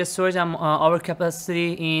thermal energy storage and our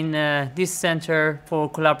capacity in this center for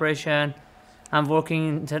collaboration and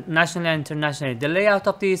working nationally and internationally. The layout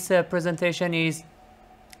of this presentation is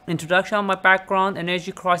introduction of my background,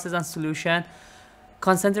 energy crisis and solution,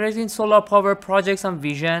 concentrating solar power projects and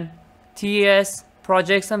vision, TES,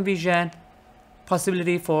 projects and vision,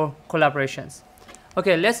 possibility for collaborations.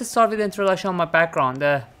 Okay, let's start with the introduction of my background.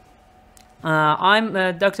 I'm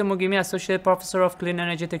Dr. Muqimi, Associate Professor of Clean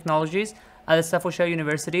Energy Technologies at Staffordshire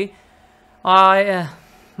University. My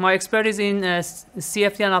expertise in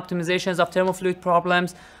CFD and optimizations of thermofluid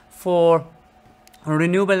problems for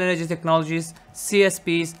renewable energy technologies,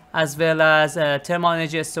 CSPs, as well as thermal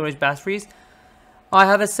energy storage batteries. I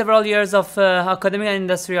have several years of academic and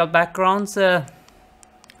industrial backgrounds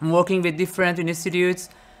working with different institutes,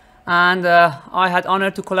 and I had honor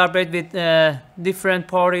to collaborate with different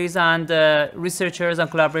parties and researchers and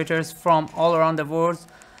collaborators from all around the world,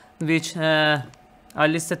 which I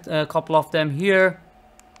listed a couple of them here.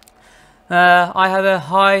 I have a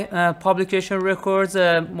high publication records,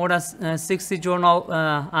 more than 60 journal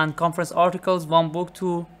and conference articles, 1 book,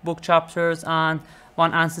 2 book chapters, and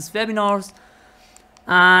 1 ANSYS webinars.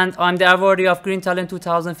 And I'm the awardee of Green Talent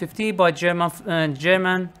 2050 by German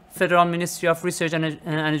Federal Ministry of Research and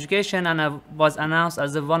Education, and I was announced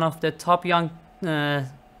as one of the top young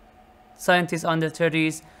scientists under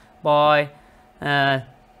 30s by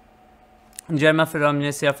German Federal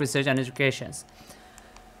Ministry of Research and Education.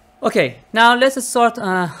 Okay, now let's start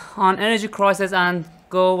on energy crisis and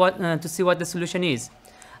go to see what the solution is.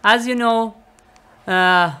 As you know,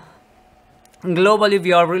 globally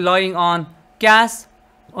we are relying on gas,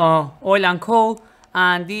 oil and coal,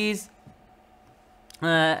 and these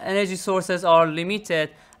energy sources are limited,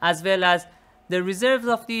 as well as the reserves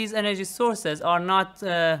of these energy sources are not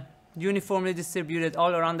uniformly distributed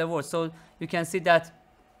all around the world. So you can see that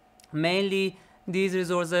mainly these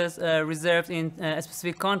resources reserved in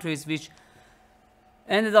specific countries, which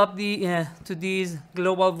ended up to these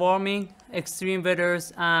global warming, extreme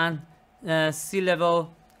weathers, and sea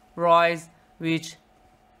level rise, which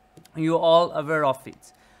you all aware of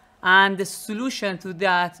it. And the solution to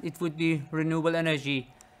that, it would be renewable energy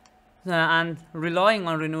and relying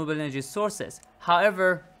on renewable energy sources.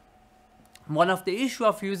 However, one of the issues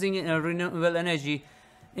of using renewable energy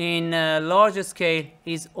in larger scale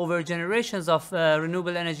is over generations of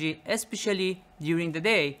renewable energy, especially during the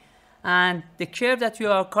day. And the curve that you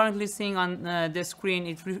are currently seeing on the screen,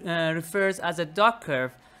 it refers as a duck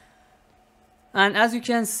curve. And as you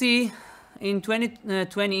can see, in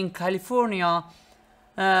 2020 in California,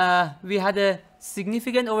 we had a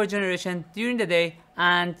significant overgeneration during the day,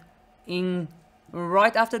 and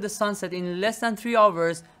right after the sunset, in less than 3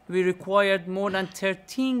 hours, we required more than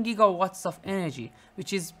 13 gigawatts of energy,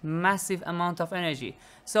 which is massive amount of energy.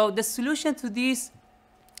 So the solution to this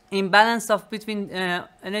imbalance between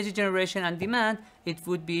energy generation and demand, it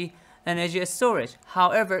would be energy storage.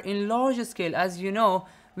 However, in large scale, as you know,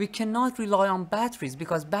 we cannot rely on batteries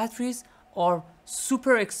because batteries are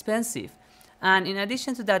super expensive. And in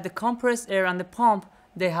addition to that, the compressed air and the pump,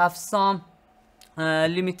 they have some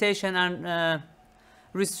limitation and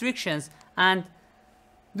restrictions. And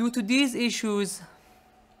due to these issues,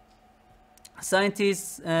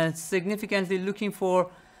 scientists significantly looking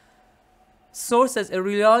for sources,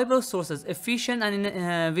 reliable sources, efficient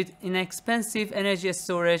and with inexpensive energy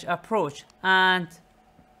storage approach. And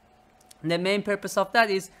the main purpose of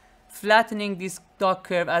that is flattening this duck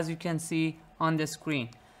curve, as you can see on the screen.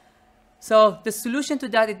 So the solution to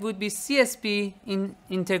that, it would be CSP in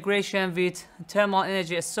integration with thermal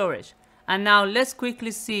energy storage. And now let's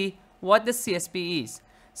quickly see what the CSP is.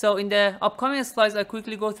 So in the upcoming slides, I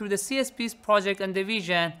quickly go through the CSP's project and the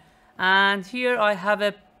vision. And here I have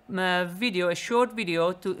a short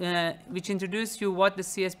video which introduces you what the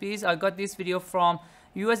CSP is. I got this video from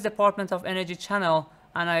US Department of Energy channel,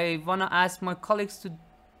 and I want to ask my colleagues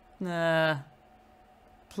to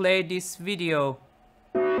play this video.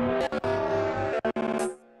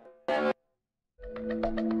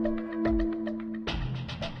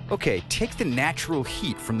 Okay, take the natural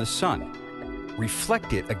heat from the sun,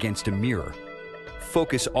 reflect it against a mirror,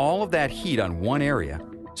 focus all of that heat on one area,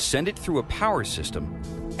 send it through a power system,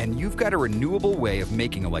 and you've got a renewable way of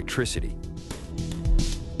making electricity.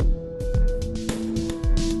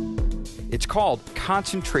 It's called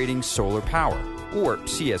concentrating solar power, or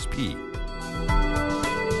CSP.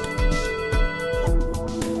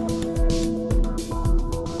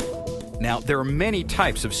 Now, there are many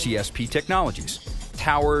types of CSP technologies: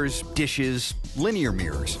 towers, dishes, linear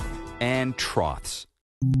mirrors, and troughs.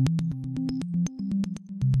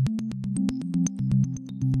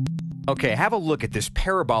 Okay, have a look at this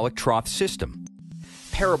parabolic trough system.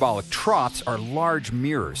 Parabolic troughs are large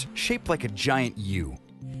mirrors shaped like a giant U.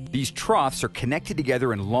 These troughs are connected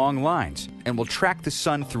together in long lines and will track the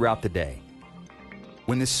sun throughout the day.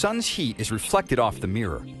 When the sun's heat is reflected off the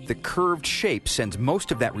mirror, the curved shape sends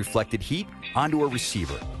most of that reflected heat onto a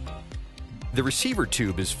receiver. The receiver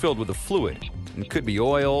tube is filled with a fluid. It could be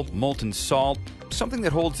oil, molten salt, something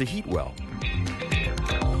that holds the heat well.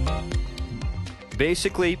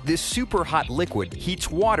 Basically, this super hot liquid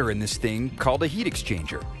heats water in this thing called a heat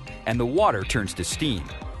exchanger, and the water turns to steam.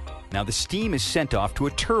 Now the steam is sent off to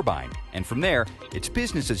a turbine, and from there, it's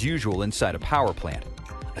business as usual inside a power plant.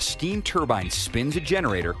 A steam turbine spins a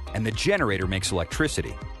generator, and the generator makes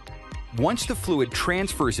electricity. Once the fluid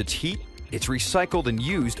transfers its heat, it's recycled and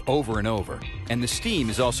used over and over, and the steam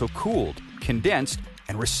is also cooled, condensed,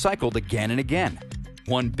 and recycled again and again.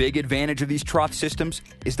 One big advantage of these trough systems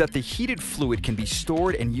is that the heated fluid can be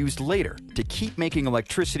stored and used later to keep making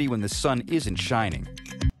electricity when the sun isn't shining.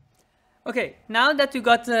 Okay, now that you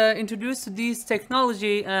got introduced to this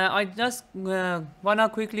technology, I just want to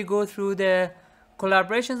quickly go through the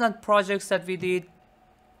collaborations and projects that we did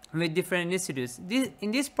with different institutes.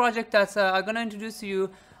 In this project that I'm going to introduce to you,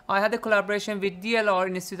 I had a collaboration with DLR,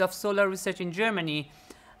 Institute of Solar Research in Germany.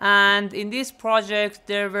 And in this project,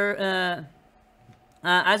 there were,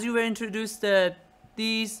 as you were introduced,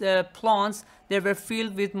 these plants, they were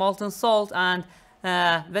filled with molten salt, and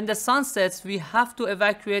when the sun sets, we have to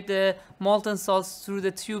evacuate the molten salts through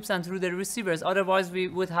the tubes and through the receivers. Otherwise, we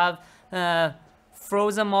would have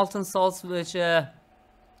frozen molten salts, which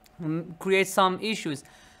create some issues.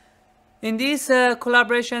 In this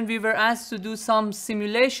collaboration, we were asked to do some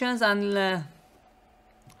simulations and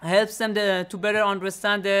helps them to better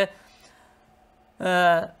understand the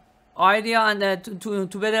idea and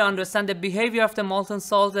to better understand the behavior of the molten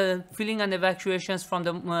salt, the filling and evacuations from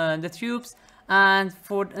the tubes. And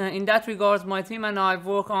in that regard, my team and I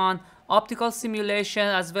work on optical simulation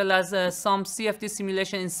as well as some CFD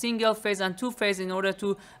simulation in single phase and two phase in order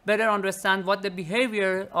to better understand what the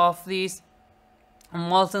behavior of these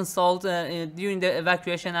molten salt during the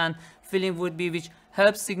evacuation and filling would be, which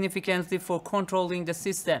helps significantly for controlling the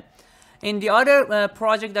system. In the other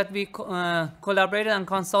project that we collaborated and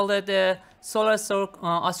consulted the SolarStork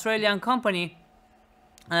Australian company,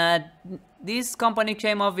 this company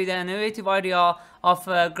came up with an innovative idea of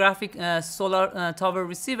a graphic solar tower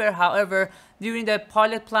receiver. However, during the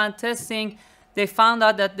pilot plant testing, they found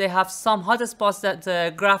out that they have some hot spots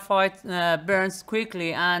that graphite burns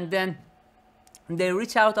quickly, and then they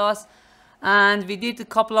reached out to us, and we did a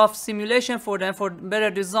couple of simulations for them for better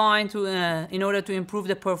design to in order to improve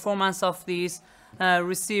the performance of this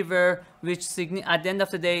receiver, which at the end of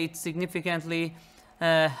the day it significantly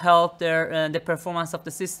helped the performance of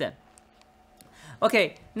the system.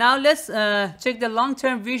 Okay, now let's check the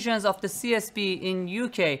long-term visions of the CSP in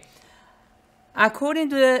UK. According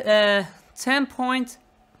to the 10-point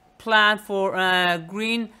plan for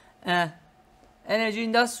green energy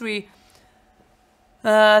industry,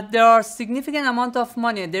 there are significant amount of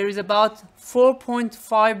money. There is about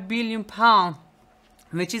 4.5 billion pounds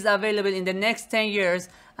which is available in the next 10 years,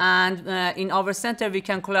 and in our center we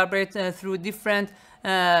can collaborate through different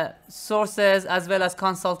sources as well as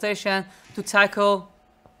consultation to tackle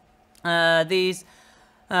these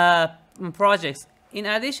projects. In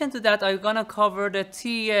addition to that, I'm gonna cover the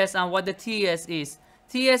TES and what the TES is.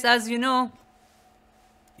 TES, as you know,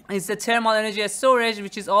 is the thermal energy storage,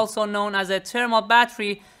 which is also known as a thermal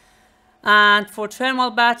battery. And for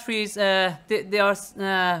thermal batteries, they are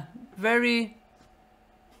very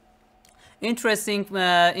interesting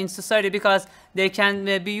in society because they can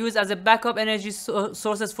be used as a backup energy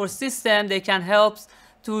sources for system. They can help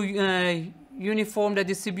to uniform the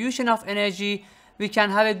distribution of energy. We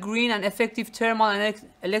can have a green and effective thermal and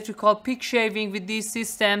electrical peak shaving with these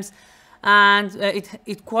systems, and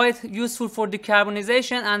it's quite useful for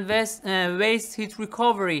decarbonization and waste heat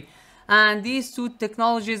recovery. And these two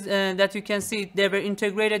technologies that you can see, they were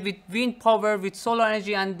integrated with wind power, with solar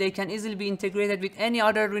energy, and they can easily be integrated with any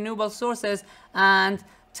other renewable sources and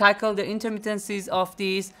tackle the intermittencies of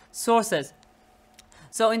these sources.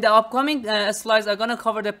 So in the upcoming slides, I'm going to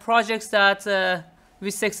cover the projects that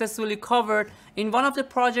we successfully covered. In one of the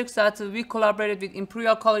projects that we collaborated with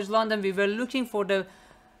Imperial College London, we were looking for the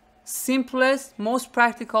simplest, most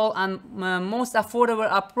practical and most affordable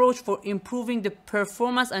approach for improving the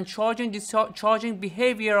performance and charging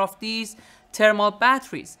behavior of these thermal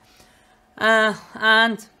batteries.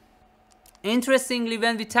 And interestingly,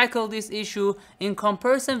 when we tackle this issue in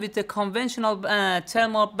comparison with the conventional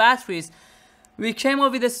thermal batteries, we came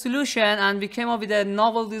up with a solution, and we came up with a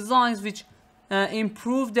novel designs which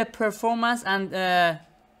improve the performance and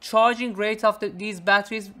charging rate of these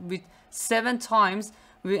batteries with 7 times.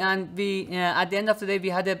 At the end of the day, we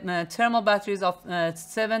had thermal batteries of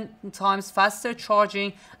 7 times faster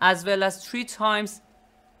charging, as well as 3 times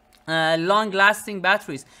long-lasting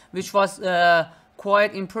batteries, which was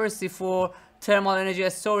quite impressive for thermal energy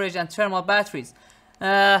storage and thermal batteries.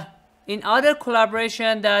 In other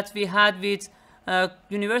collaboration that we had with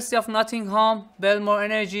University of Nottingham, Belmore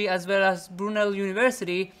Energy, as well as Brunel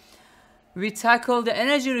University, we tackled the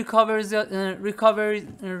energy recoveries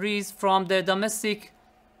from the domestic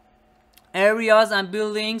areas and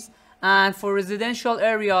buildings, and for residential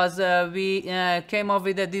areas we came up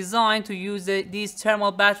with a design to use these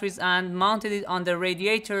thermal batteries and mounted it on the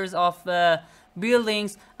radiators of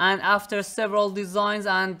buildings. And after several designs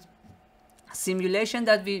and simulation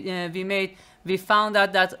that we made, we found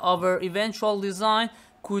out that our eventual design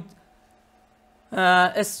could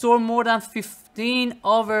store more than 15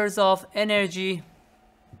 hours of energy,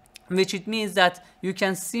 which it means that you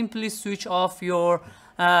can simply switch off your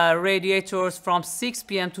radiators from 6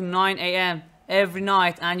 p.m. to 9 a.m. every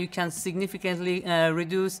night, and you can significantly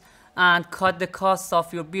reduce and cut the costs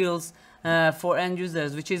of your bills for end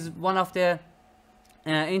users, which is one of the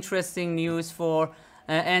interesting news for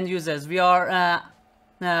end users. We are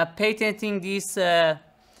patenting this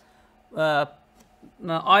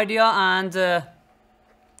idea, and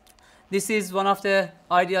this is one of the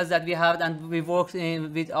ideas that we have, and we worked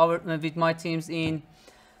with my teams in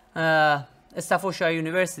Staffordshire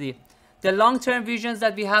University. The long-term visions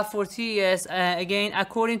that we have for TES, again,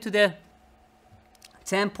 according to the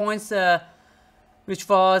 10 points which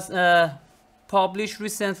was published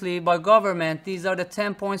recently by government, these are the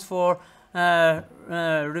 10 points for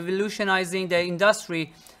revolutionizing the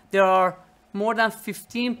industry. There are more than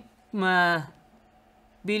 15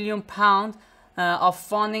 billion pounds of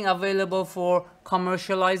funding available for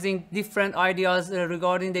commercializing different ideas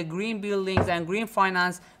regarding the green buildings and green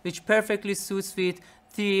finance, which perfectly suits with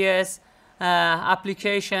TES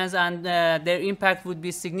applications, and their impact would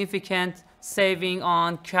be significant saving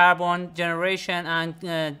on carbon generation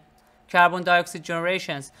and carbon dioxide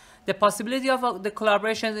generations. The possibility of the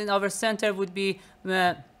collaborations in our center would be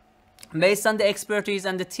based on the expertise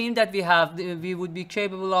and the team that we have. We would be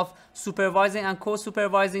capable of supervising and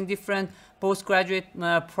co-supervising different postgraduate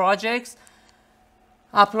projects,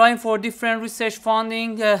 applying for different research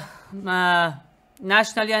funding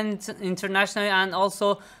nationally and internationally, and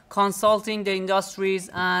also consulting the industries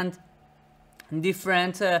and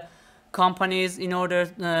different companies in order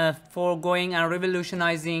for going and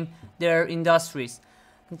revolutionizing their industries.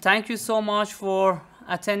 Thank you so much for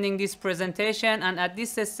attending this presentation, and at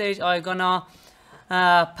this stage I'm gonna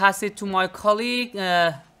pass it to my colleague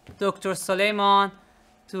Dr. Suleiman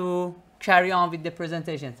to carry on with the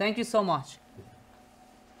presentation. Thank you so much.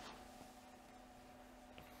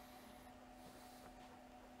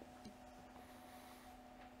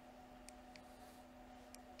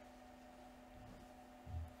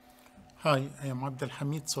 Hi, I am Abdel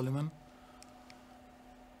Hamid Suleiman.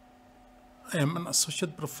 I am an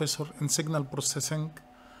associate professor in signal processing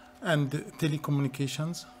and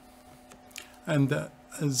telecommunications, and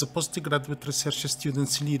as a postgraduate research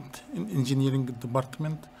students lead in engineering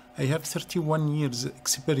department. I have 31 years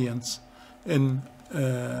experience in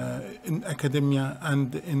academia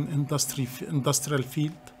and in industrial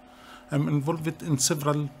field. I'm involved in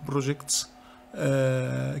several projects,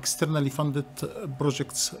 externally funded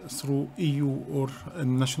projects through EU or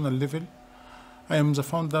national level. I am the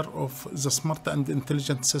founder of the Smart and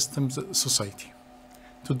Intelligent Systems Society.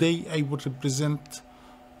 Today I will represent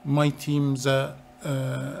my team, the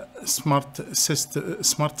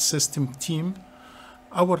Smart System team.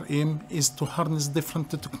 Our aim is to harness different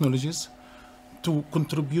technologies to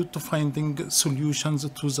contribute to finding solutions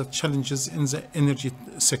to the challenges in the energy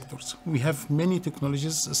sectors. We have many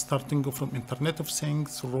technologies starting from Internet of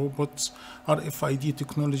Things, robots, RFID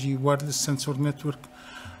technology, wireless sensor network.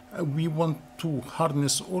 We want to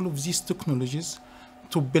harness all of these technologies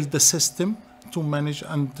to build a system to manage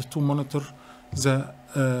and to monitor the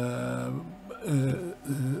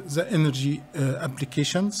energy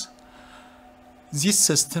applications. This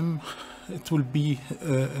system, it will be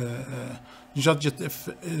judged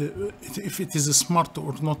if it is smart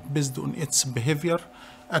or not based on its behavior,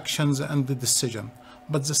 actions, and the decision.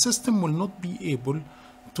 But the system will not be able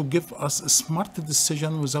to give us a smart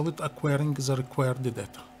decision without acquiring the required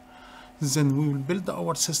data. Then we will build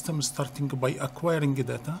our system starting by acquiring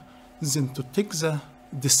data. Then to take the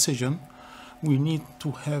decision, we need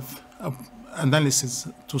to have analysis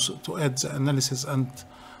to add the analysis and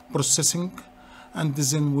processing, and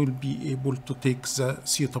then we'll be able to take the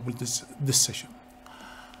suitable decision.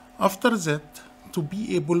 After that, to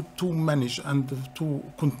be able to manage and to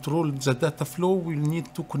control the data flow, we'll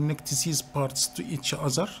need to connect these parts to each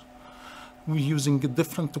other. We're using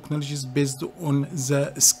different technologies based on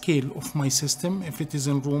the scale of my system. If it is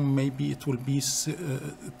in room, maybe it will be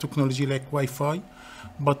technology like Wi-Fi.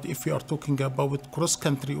 But if we are talking about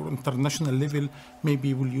cross-country or international level,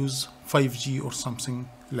 maybe we'll use 5G or something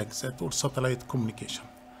like that, or satellite communication.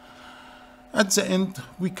 At the end,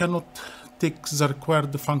 we cannot take the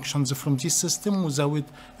required functions from this system without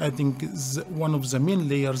adding one of the main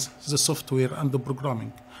layers, the software and the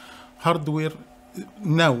programming. Hardware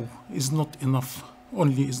now is not enough,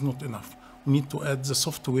 only is not enough. We need to add the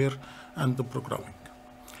software and the programming.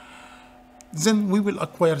 Then we will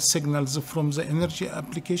acquire signals from the energy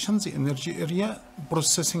applications, the energy area,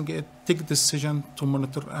 processing it, take decision to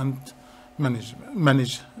monitor and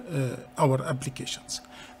manage our applications.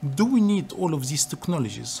 Do we need all of these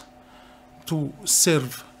technologies to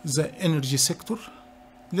serve the energy sector?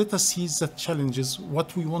 Let us see the challenges,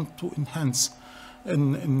 what we want to enhance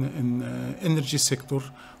in energy sector.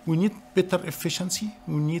 We need better efficiency,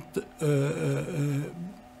 we need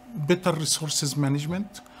better resources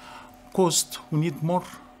management, cost, we need more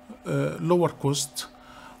lower cost,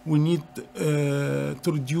 we need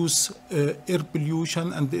to reduce air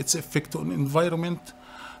pollution and its effect on environment,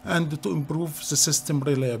 and to improve the system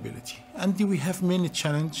reliability. And we have many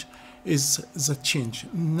challenge is the change.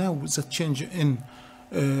 Now the change in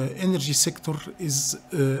energy sector is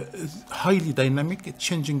highly dynamic, it's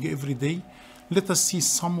changing every day. Let us see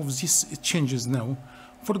some of these changes now.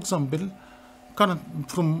 For example,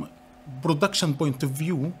 from production point of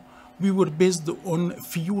view, we were based on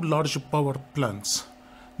few large power plants.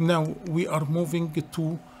 Now we are moving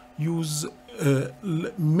to use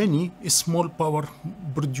many small power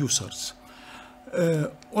producers.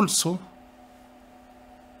 Also,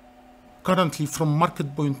 currently from market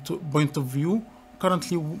point of view,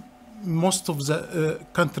 currently most of the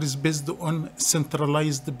countries based on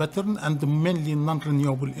centralized pattern and mainly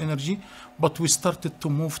non-renewable energy, but we started to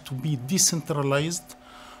move to be decentralized,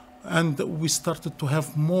 and we started to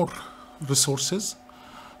have more sources,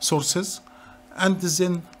 and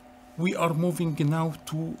then we are moving now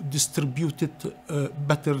to distributed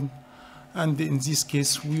pattern And in this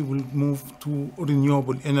case, we will move to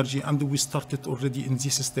renewable energy, and we started already in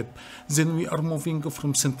this step. Then we are moving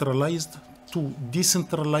from centralized to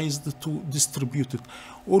decentralized to distributed.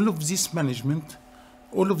 All of this management,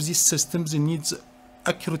 all of these systems needs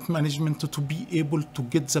accurate management to be able to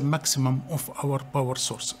get the maximum of our power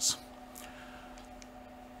sources.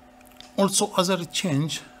 Also, other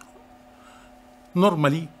change,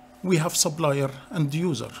 normally we have supplier and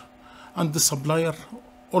user, and the supplier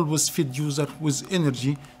always feed user with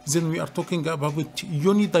energy. Then we are talking about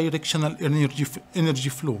unidirectional energy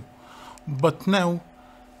flow. But now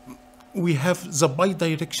we have the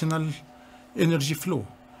bidirectional energy flow.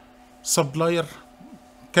 Supplier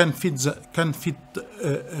can feed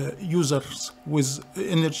users with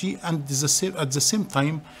energy, and at the same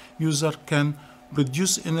time, user can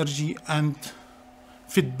produce energy and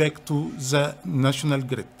feed back to the national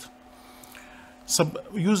grid.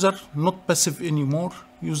 User not passive anymore.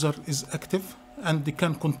 User is active and they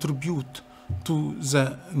can contribute to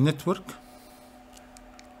the network.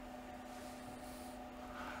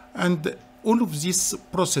 And all of this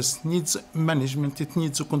process needs management, it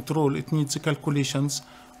needs control, it needs calculations.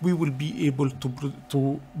 We will be able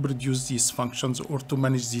to produce these functions or to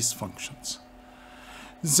manage these functions.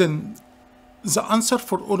 Then the answer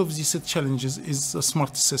for all of these challenges is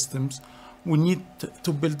smart systems. We need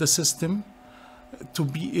to build a system to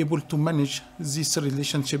be able to manage this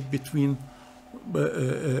relationship between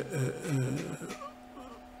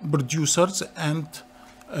producers and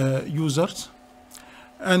users,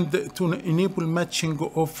 and to enable matching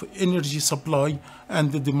of energy supply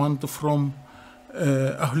and the demand from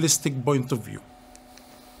a holistic point of view.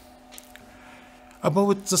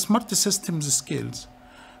 About the smart systems scales.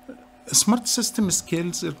 Smart system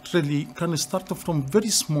scales really can start from very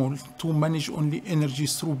small to manage only energy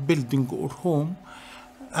through building or home,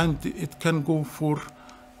 and it can go for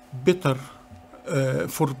better,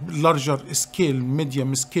 for larger scale,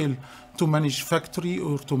 medium scale, to manage factory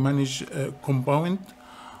or to manage compound,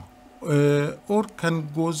 or can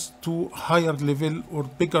goes to higher level or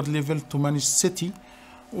bigger level to manage city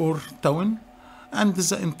or town, and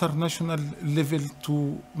the international level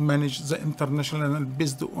to manage the international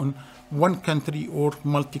based on one country or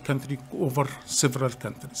multi-country over several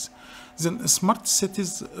countries. Then smart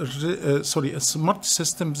cities, smart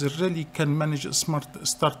systems really can manage smart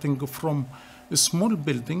starting from a small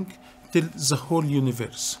building till the whole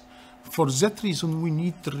universe. For that reason, we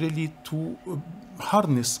need really to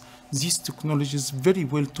harness these technologies very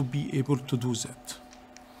well to be able to do that.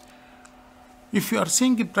 If you are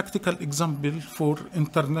seeing a practical example for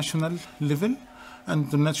international level and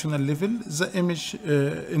the national level, the image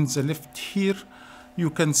in the left here,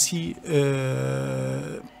 you can see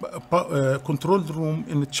a control room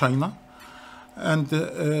in China. And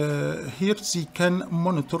here they can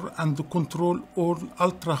monitor and control all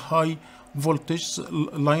ultra-high voltage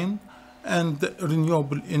line and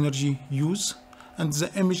renewable energy use. And the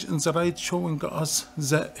image in the right showing us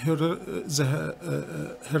the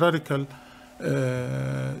hierarchical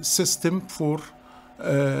system for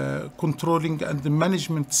controlling and the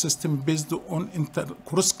management system based on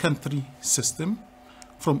cross-country system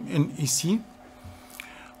from NEC.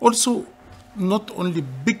 Also, not only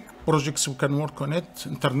big projects we can work on it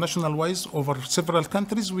international wise over several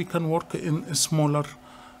countries, we can work in a smaller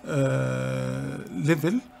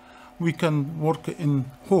level. We can work in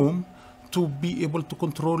home to be able to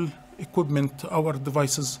control equipment, our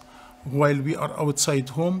devices, while we are outside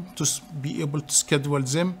home, to be able to schedule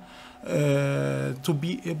them, to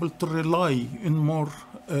be able to rely on more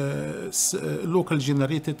local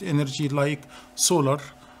generated energy like solar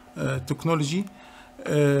technology,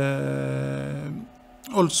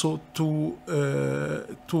 also to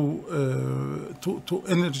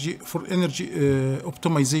energy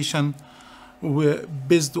optimization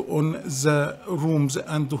based on the rooms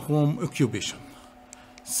and home occupation.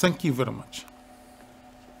 Thank you very much.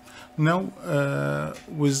 Now,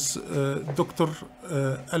 with Dr.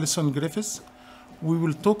 Alison Griffiths, we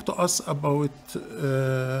will talk to us about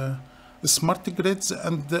smart grids,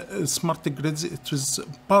 and smart grids, it is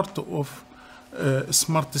part of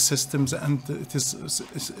smart systems, and it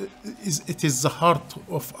is the heart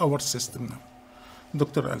of our system now.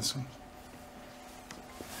 Dr. Alison.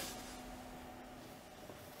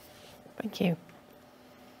 Thank you.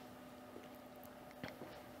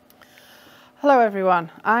 Hello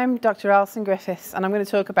everyone, I'm Dr. Alison Griffiths and I'm going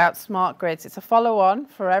to talk about smart grids. It's a follow-on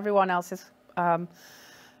for everyone else's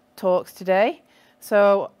talks today.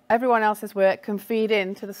 So everyone else's work can feed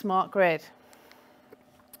into the smart grid.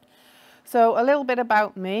 So a little bit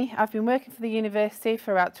about me. I've been working for the university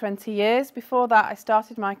for about 20 years. Before that, I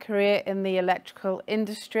started my career in the electrical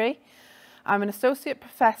industry. I'm an associate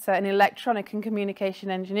professor in electronic and communication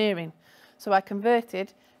engineering. So I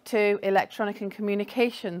converted to electronic and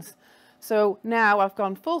communications. So now I've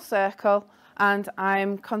gone full circle and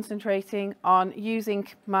I'm concentrating on using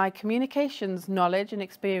my communications knowledge and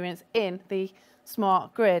experience in the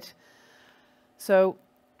smart grid. So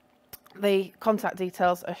the contact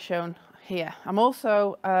details are shown here. I'm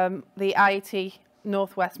also the IET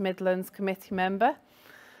Northwest Midlands committee member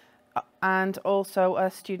and also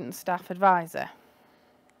a student staff advisor.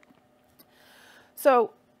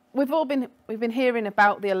 So we've been hearing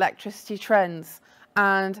about the electricity trends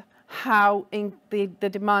and how the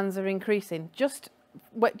demands are increasing. Just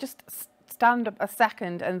stand up a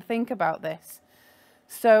second and think about this.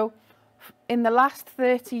 So in the last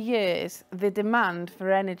 30 years, the demand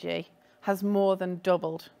for energy has more than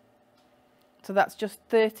doubled. So that's just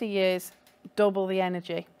 30 years, double the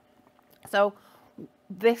energy. So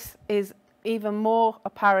this is even more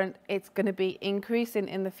apparent. It's going to be increasing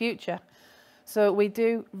in the future. So we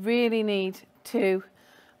do really need to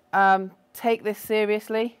take this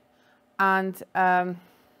seriously and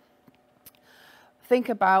think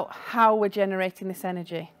about how we're generating this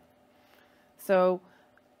energy. So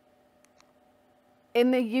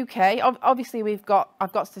in the UK, obviously I've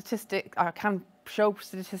got statistics. I can show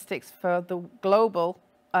statistics for the global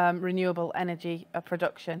renewable energy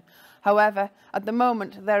production. However, at the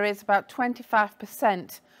moment there is about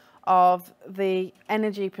 25% of the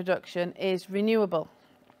energy production is renewable.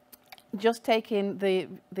 Just taking the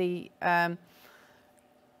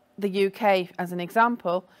UK as an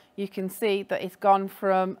example, you can see that it's gone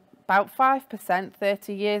from about 5%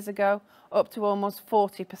 30 years ago up to almost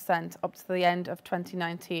 40% up to the end of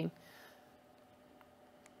 2019.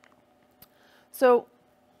 So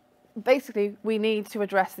basically we need to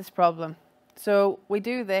address this problem. So we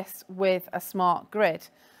do this with a smart grid.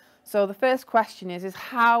 So the first question is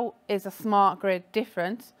how is a smart grid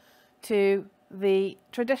different to the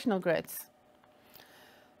traditional grids?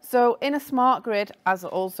 So in a smart grid, as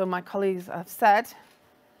also my colleagues have said,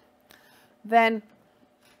 then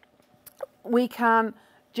we're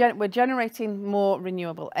generating more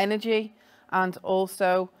renewable energy, and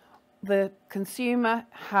also the consumer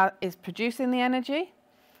is producing the energy,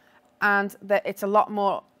 and that it's a lot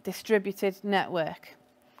more distributed network.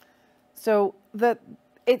 So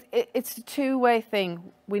it's a two-way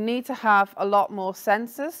thing. We need to have a lot more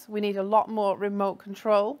sensors, we need a lot more remote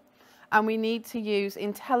control, and we need to use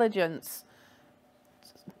intelligence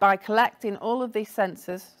by collecting all of these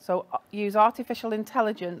sensors. So use artificial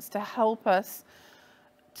intelligence to help us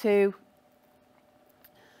to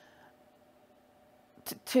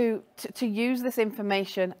use this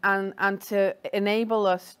information and to enable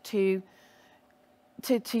us to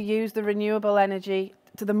use the renewable energy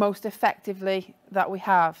to the most effectively that we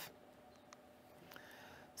have.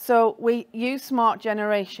 So we use smart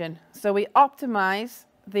generation. So we optimize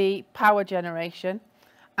the power generation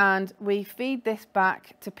and we feed this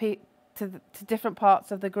back to different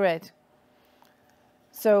parts of the grid.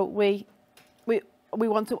 So we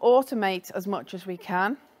want to automate as much as we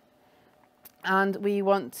can, and we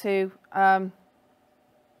want to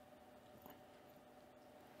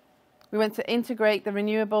integrate the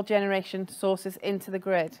renewable generation sources into the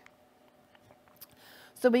grid.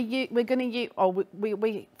 So we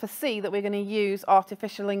foresee that we're going to use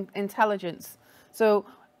artificial intelligence. So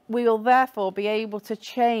we will therefore be able to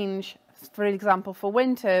change, for example, for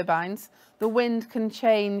wind turbines, the wind can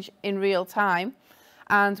change in real time,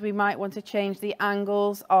 and we might want to change the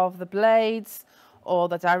angles of the blades or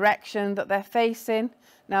the direction that they're facing.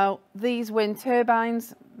 Now, these wind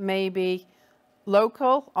turbines may be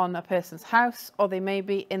local on a person's house, or they may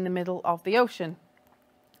be in the middle of the ocean.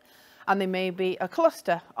 And they may be a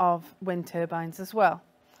cluster of wind turbines as well.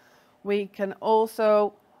 We can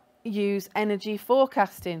also use energy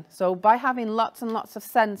forecasting. So by having lots and lots of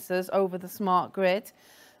sensors over the smart grid,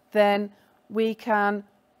 then we can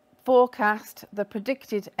forecast the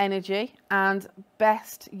predicted energy and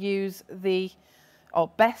best utilize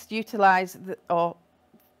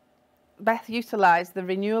the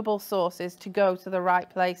renewable sources to go to the right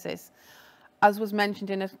places. As was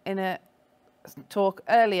mentioned in a talk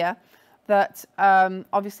earlier, that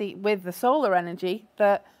obviously with the solar energy,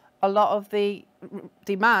 that a lot of the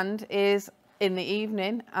demand is in the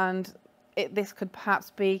evening, and this could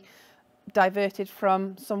perhaps be diverted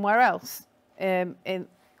from somewhere else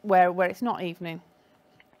where it's not evening,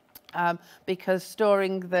 because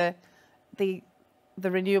storing the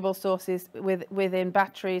renewable sources within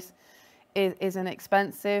batteries is an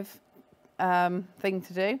expensive thing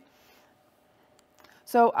to do.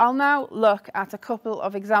 So I'll now look at a couple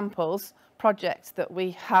of examples projects that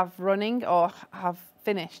we have running or have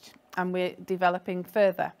finished. and we're developing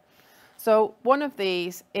further. So one of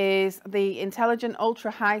these is the intelligent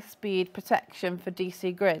ultra high speed protection for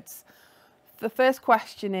DC grids. The first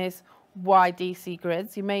question is, why DC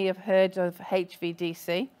grids? You may have heard of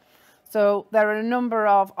HVDC. So there are a number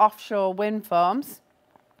of offshore wind farms,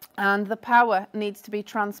 and the power needs to be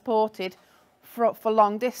transported for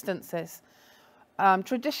long distances.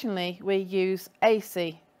 Traditionally, we use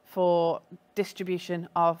AC for distribution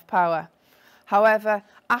of power. However,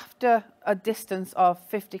 after a distance of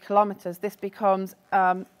 50 kilometres, this becomes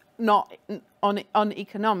not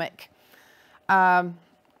uneconomic.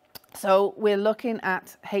 So we're looking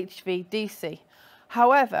at HVDC.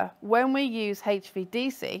 However, when we use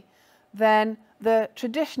HVDC, then the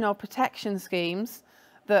traditional protection schemes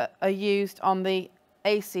that are used on the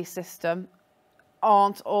AC system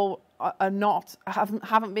haven't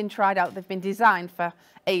been tried out. They've been designed for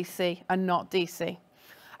AC and not DC.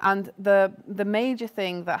 And the major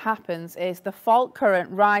thing that happens is the fault current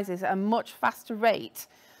rises at a much faster rate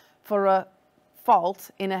for a fault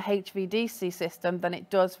in a HVDC system than it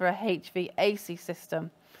does for a HVAC system.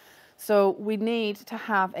 So we need to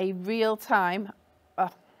have a real-time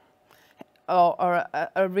or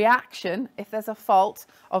a reaction if there's a fault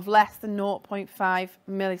of less than 0.5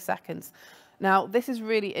 milliseconds. Now, this is a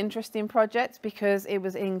really interesting project because it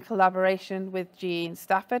was in collaboration with GE in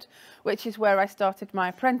Stafford, which is where I started my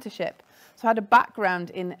apprenticeship. So I had a background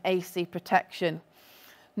in AC protection.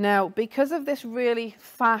 Now, because of this really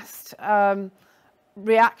fast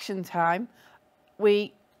reaction time,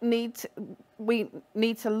 we need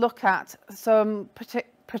to look at some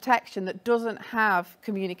protection that doesn't have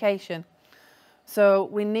communication. So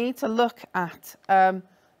we need to look at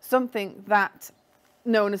something that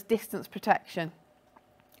known as distance protection.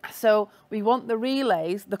 So we want the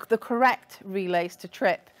relays, the correct relays to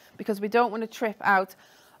trip, because we don't want to trip out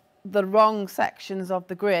the wrong sections of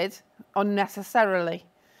the grid unnecessarily.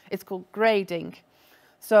 It's called grading.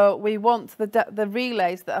 So we want the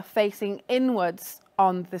relays that are facing inwards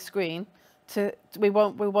on the screen we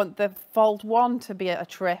want the fault 1 to be a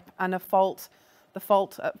trip and the fault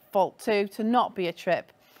 2 to not be a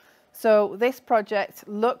trip. So this project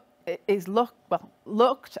looked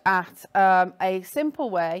at a simple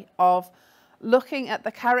way of looking at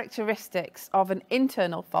the characteristics of an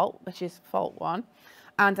internal fault, which is fault 1,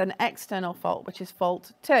 and an external fault, which is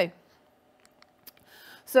fault 2.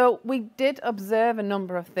 So we did observe a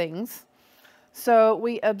number of things. So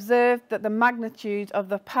we observed that the magnitude of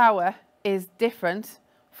the power is different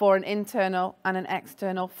for an internal and an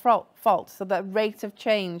external fault, so the rate of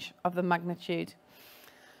change of the magnitude.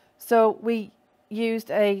 So we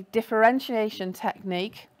used a differentiation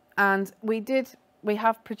technique, and we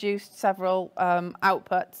have produced several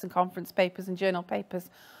outputs and conference papers and journal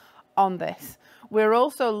papers on this. We're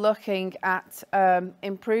also looking at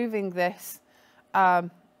improving this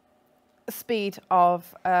speed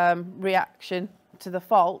of reaction to the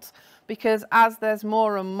fault, because as there's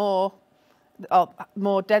more and more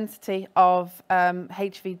density of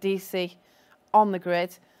HVDC on the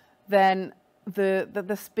grid, then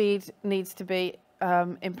the speed needs to be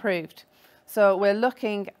improved. So we're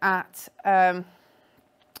looking at a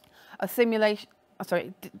simulation,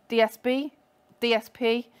 DSP,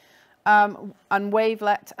 and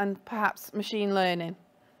wavelet, and perhaps machine learning.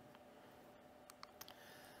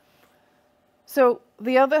 So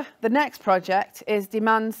the next project is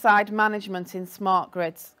demand side management in smart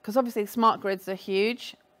grids, because obviously smart grids are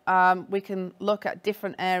huge. We can look at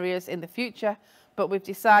different areas in the future, but we've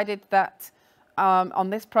decided that on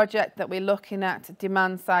this project that we're looking at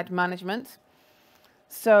demand side management.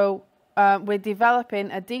 So we're developing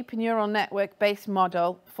a deep neural network based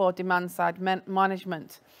model for demand side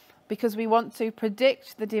management, because we want to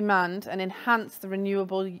predict the demand and enhance the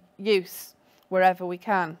renewable use wherever we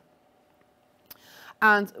can.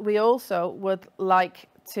 And we also would like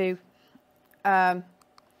to,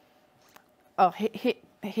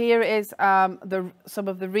 here is some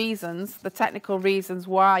of the reasons, the technical reasons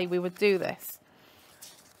why we would do this.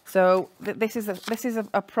 So this is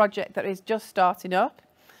a project that is just starting up,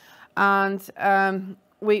 and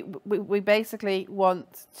we basically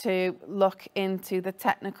want to look into the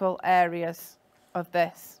technical areas of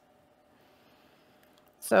this.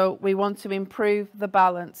 So we want to improve the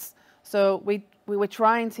balance. So we were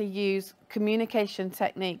trying to use communication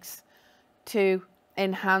techniques to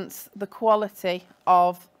enhance the quality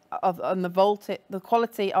the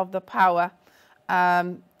quality of the power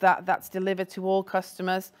that's delivered to all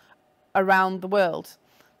customers around the world,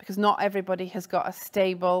 because not everybody has got a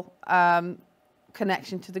stable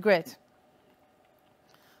connection to the grid.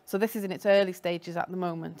 So this is in its early stages at the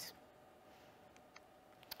moment.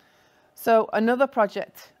 So another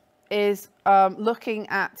project is looking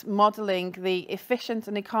at modelling the efficient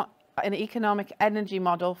and economic energy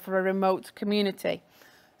model for a remote community.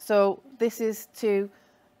 So this is to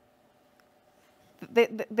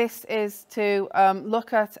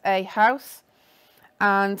look at a house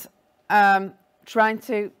and trying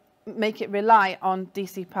to make it rely on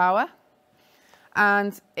DC power,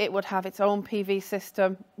 and it would have its own PV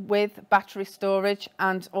system with battery storage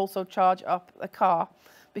and also charge up a car,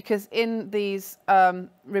 because in these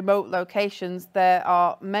remote locations there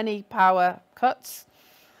are many power cuts,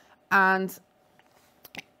 and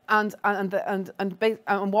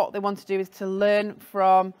what they want to do is to learn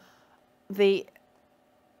from the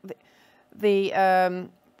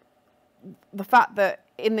fact that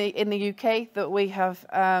in the UK that we have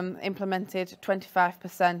implemented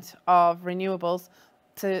 25% of renewables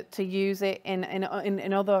to use it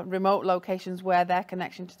in other remote locations where their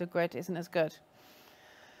connection to the grid isn't as good.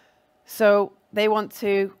 So they want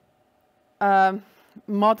to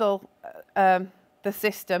model the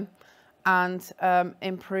system and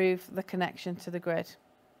improve the connection to the grid.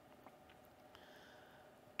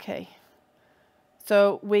 Okay,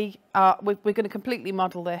 so we're going to completely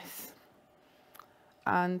model this,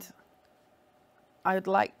 and I'd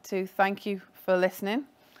like to thank you for listening,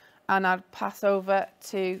 and I'll pass over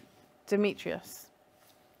to Demetrius,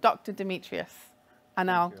 Dr. Demetrius, and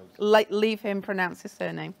I'll leave him pronounce his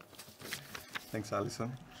surname. Thanks,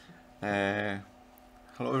 Alison.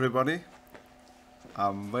 Hello, everybody.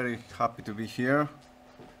 I'm very happy to be here,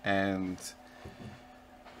 and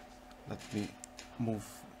let me move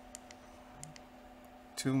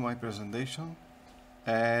to my presentation.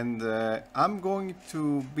 And I'm going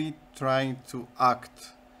to be trying to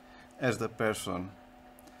act as the person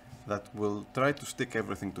that will try to stick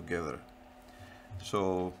everything together.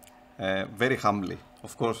 So, very humbly,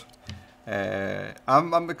 of course.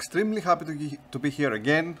 I'm extremely happy to be here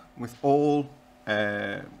again with all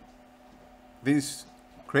these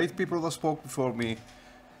great people that spoke before me,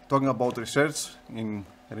 talking about research in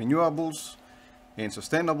renewables, in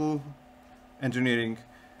sustainable engineering,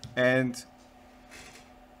 and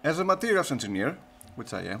as a materials engineer,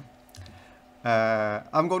 which I am,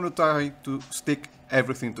 I'm going to try to stick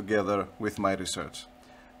everything together with my research.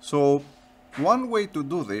 So one way to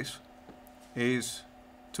do this is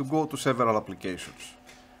to go to several applications.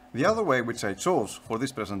 The other way, which I chose for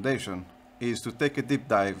this presentation, is to take a deep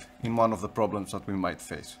dive in one of the problems that we might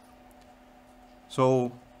face.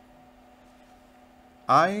 So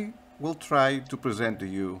I will try to present to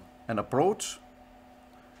you an approach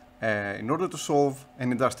in order to solve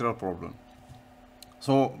an industrial problem.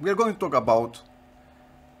 So we are going to talk about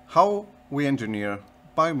how we engineer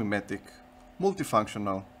biomimetic,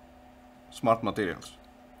 multifunctional, smart materials.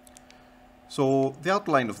 So the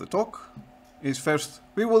outline of the talk is, first,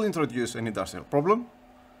 we will introduce an industrial problem.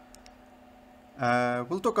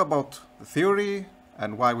 We'll talk about the theory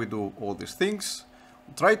and why we do all these things.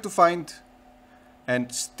 We'll try to find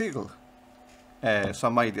and steal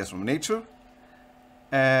some ideas from nature.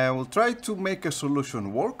 We'll try to make a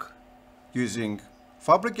solution work using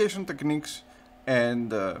fabrication techniques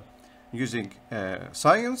and using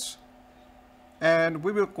science. And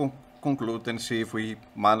we will conclude and see if we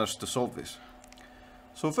manage to solve this.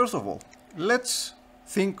 So first of all, let's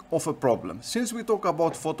think of a problem. Since we talk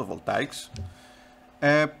about photovoltaics,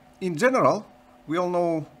 in general, we all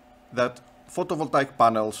know that photovoltaic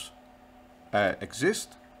panels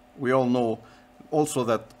exist. We all know also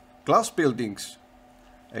that glass buildings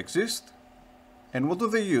exist. And what do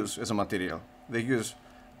they use as a material? They use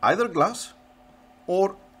either glass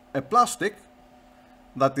or a plastic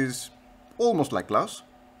that is almost like glass.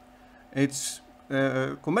 Its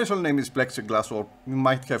commercial name is plexiglass, or you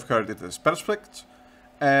might have heard it as perspex,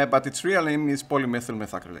 but its real name is polymethyl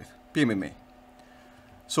methacrylate, PMMA.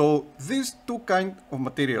 So these two kinds of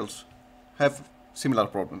materials have similar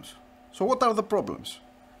problems. So what are the problems?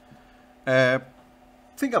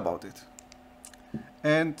 Think about it.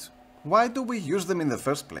 And why do we use them in the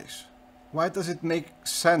first place? Why does it make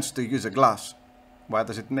sense to use a glass? Why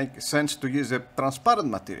does it make sense to use a transparent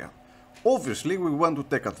material? Obviously, we want to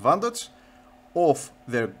take advantage of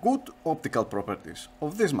the good optical properties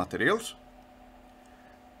of these materials,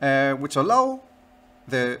 which allow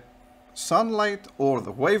the sunlight or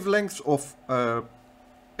the wavelengths of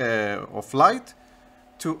light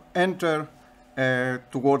to enter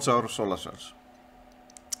towards our solar cells.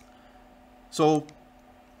 So,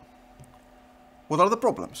 what are the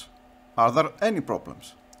problems? Are there any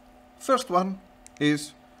problems? First one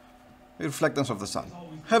is the reflectance of the sun.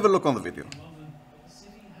 Have a look on the video. The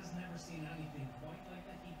city has never seen anything quite like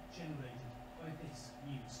the heat generated by this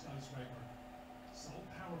new skyscraper. So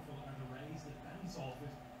powerful are the rays that bounce off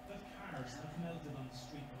it that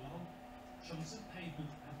Chunks of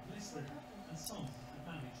pavement have blistered and some have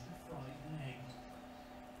managed to fry an egg.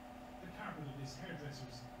 The carpet of this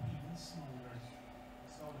hairdresser's even smouldered.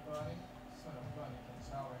 Started burning,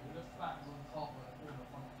 with a flat wooden carpet at the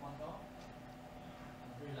front door.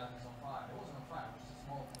 And the lamp is on fire. It wasn't on fire, it was just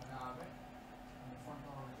smoke coming out of it. And the front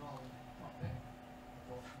door is all not there.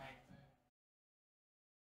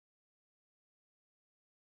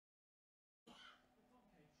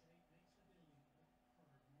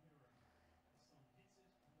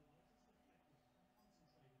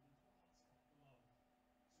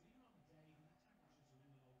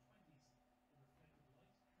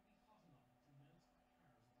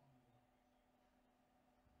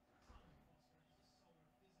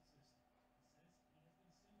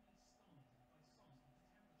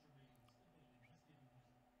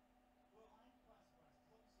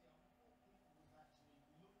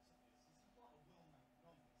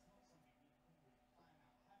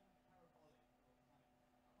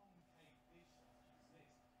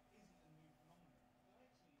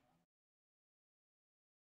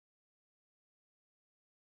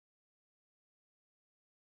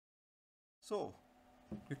 So,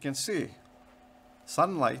 you can see,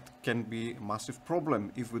 sunlight can be a massive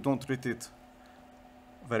problem if we don't treat it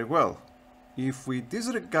very well. If we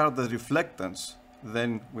disregard the reflectance,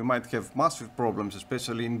 then we might have massive problems,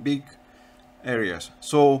 especially in big areas.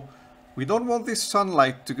 So, we don't want this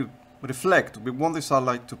sunlight to reflect, we want the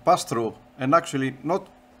sunlight to pass through and actually not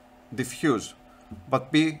diffuse,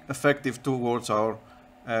 but be effective towards our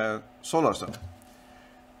solar cell.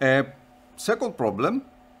 Second problem,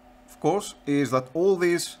 of course, is that all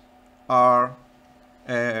these are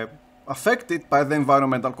affected by the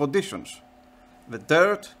environmental conditions. The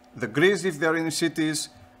dirt, the grease if they're in cities,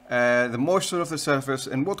 the moisture of the surface,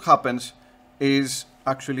 and what happens is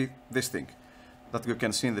actually this thing that you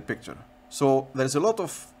can see in the picture. So there's a lot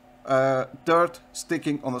of dirt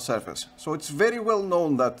sticking on the surface. So it's very well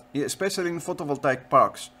known that, especially in photovoltaic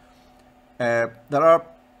parks, there are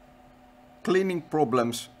cleaning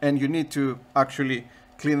problems and you need to actually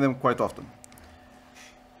clean them quite often.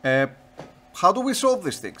 How do we solve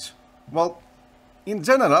these things? Well, in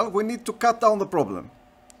general, we need to cut down the problem.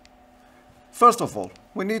 First of all,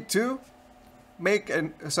 we need to make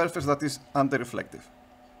a surface that is anti-reflective.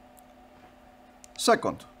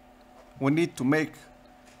 Second, we need to make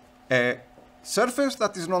a surface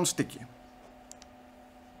that is non-sticky.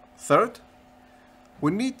 Third,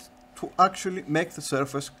 we need to actually make the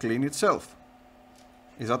surface clean itself.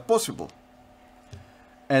 Is that possible?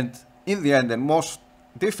 And in the end, and most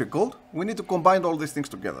difficult, we need to combine all these things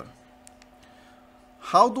together.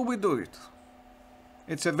 How do we do it?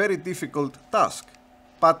 It's a very difficult task,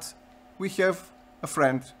 but we have a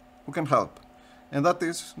friend who can help, and that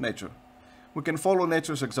is nature. We can follow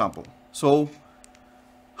nature's example. So,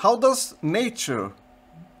 how does nature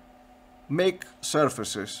make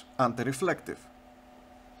surfaces anti-reflective?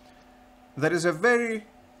 There is a very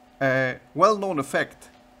well-known effect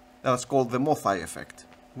that's called the moth eye effect.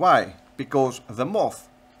 Why? Because the moth,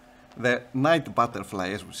 the night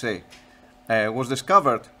butterfly as we say, was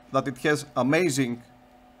discovered that it has amazing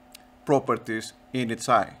properties in its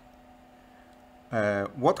eye.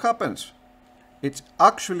 What happens? It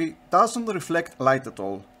actually doesn't reflect light at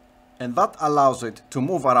all, and that allows it to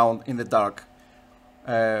move around in the dark,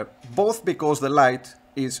 both because the light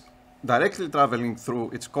is directly traveling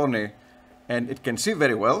through its cornea and it can see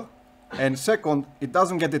very well, and second, it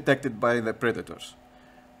doesn't get detected by the predators.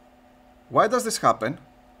 Why does this happen?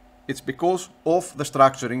 It's because of the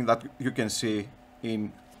structuring that you can see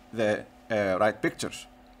in the right pictures.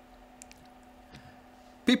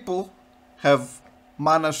 People have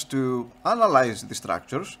managed to analyze the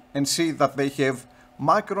structures and see that they have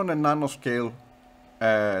micron and nanoscale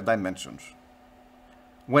dimensions.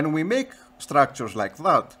 When we make structures like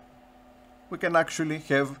that, we can actually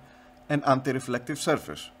have an anti-reflective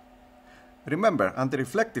surface. Remember,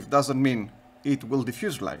 anti-reflective doesn't mean it will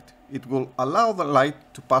diffuse light. It will allow the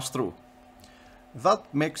light to pass through.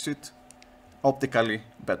 That makes it optically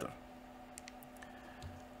better.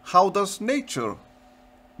 How does nature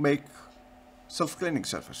make self-cleaning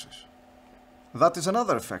surfaces? That is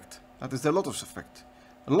another effect. That is the lotus effect.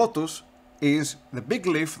 Lotus is the big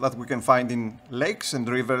leaf that we can find in lakes and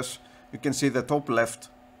rivers. You can see the top left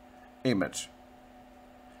image.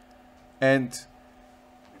 And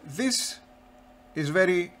this is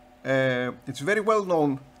it's very well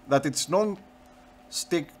known that it's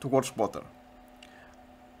non-stick towards water.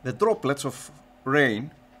 The droplets of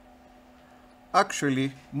rain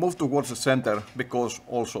actually move towards the center because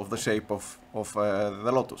also of the shape of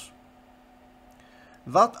the lotus.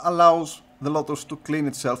 That allows the lotus to clean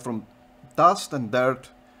itself from dust and dirt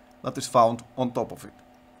that is found on top of it.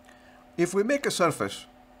 If we make a surface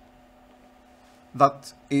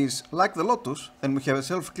that is like the lotus, then we have a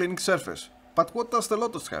self-cleaning surface. But what does the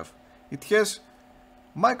lotus have? It has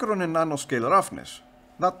micron and nanoscale roughness.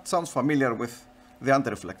 That sounds familiar with the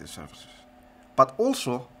anti-reflective surfaces. But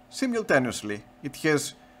also, simultaneously, it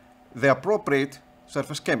has the appropriate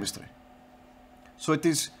surface chemistry. So it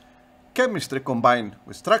is chemistry combined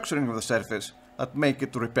with structuring of the surface that make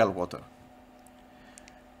it to repel water.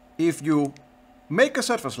 If you make a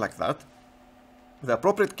surface like that, with the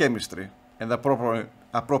appropriate chemistry and the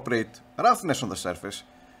appropriate roughness on the surface,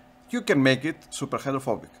 you can make it super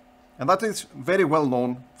hydrophobic. And that is very well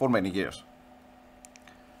known for many years.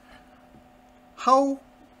 How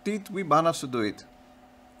did we manage to do it?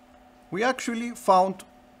 We actually found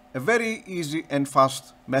a very easy and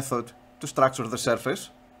fast method to structure the surface.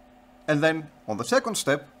 And then on the second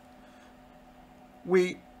step,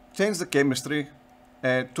 we changed the chemistry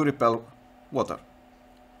to repel water.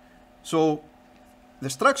 So the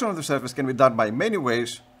structure of the surface can be done by many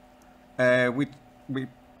ways.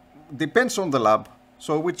 Depends on the lab.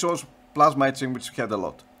 So we chose plasma etching, which had a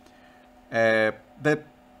lot. The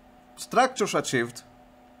structures achieved,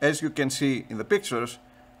 as you can see in the pictures,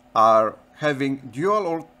 are having dual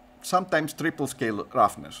or sometimes triple scale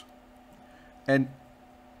roughness. And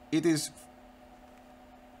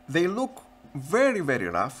they look very, very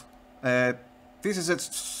rough. This is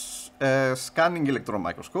a scanning electron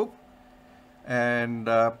microscope, and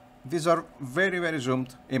these are very, very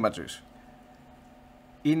zoomed images.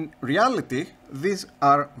 In reality, these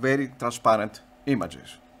are very transparent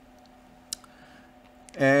images.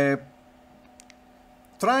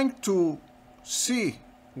 Trying to see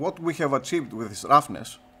what we have achieved with this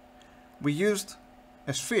roughness, we used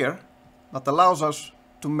a sphere that allows us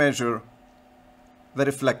to measure the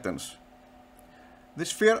reflectance. This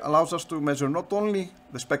sphere allows us to measure not only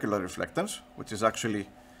the specular reflectance, which is actually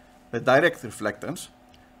the direct reflectance,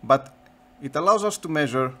 but it allows us to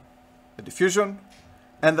measure the diffusion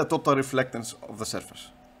and the total reflectance of the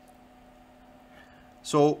surface.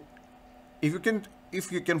 So if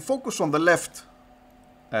you can focus on the left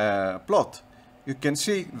plot, you can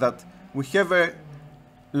see that we have a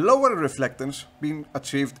lower reflectance being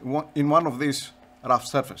achieved in one of these rough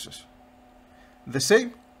surfaces. The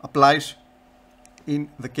same applies in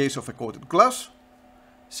the case of a coated glass.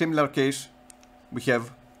 Similar case, we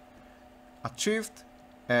have achieved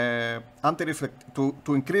to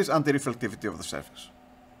increase anti-reflectivity of the surface.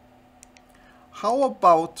 How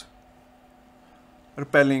about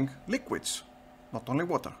repelling liquids, not only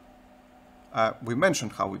water? We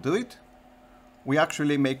mentioned how we do it. We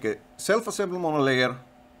actually make a self-assembled monolayer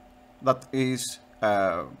that is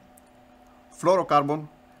fluorocarbon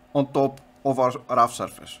on top of our rough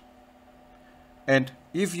surface. And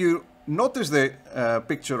if you notice the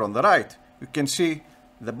picture on the right, you can see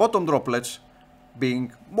the bottom droplets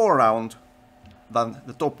being more round than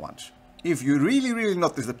the top ones. If you really, really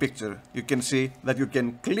notice the picture, you can see that you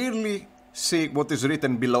can clearly see what is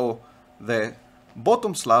written below the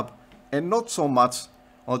bottom slab and not so much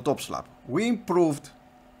on the top slab. We improved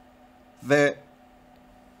the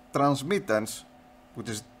transmittance, which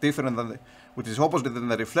is different than which is opposite than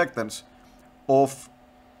the reflectance of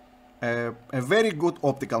a very good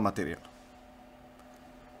optical material.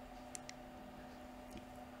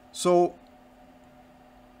 So,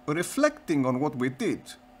 reflecting on what we did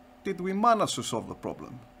we manage to solve the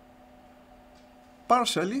problem?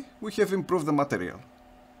 Partially, we have improved the material.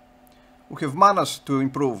 We have managed to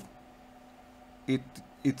improve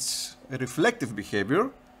its reflective behavior,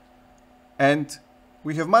 and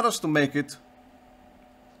we have managed to make it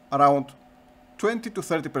around 20 to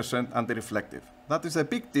 30% anti-reflective. That is a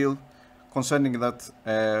big deal, concerning that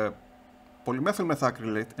polymethyl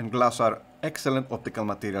methacrylate and glass are excellent optical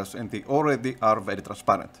materials, and they already are very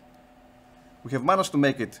transparent. We have managed to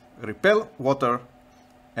make it repel water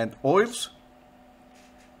and oils,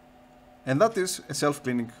 and that is a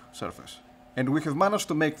self-cleaning surface. And we have managed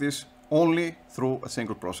to make this only through a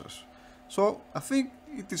single process. So I think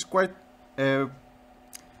it is quite a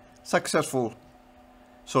successful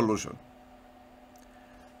solution.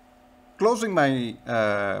 Closing my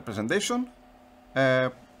presentation,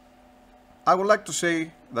 I would like to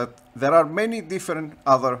say that there are many different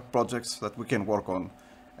other projects that we can work on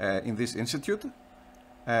in this institute.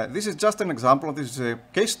 This is just an example. This is a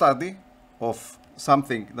case study of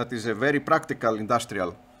something that is a very practical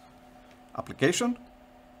industrial application.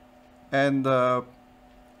 And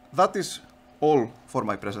that is all for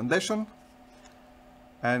my presentation.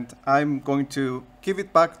 And I'm going to give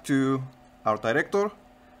it back to our director,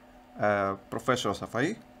 Professor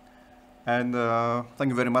Safai. And thank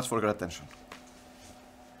you very much for your attention.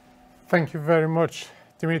 Thank you very much,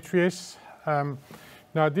 Dimitrios.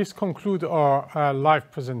 Now this concludes our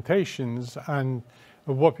live presentations, and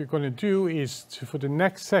what we're going to do is for the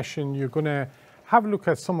next session, you're going to have a look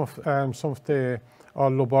at some of our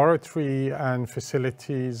laboratory and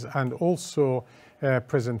facilities, and also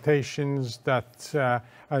presentations that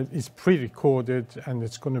is pre-recorded, and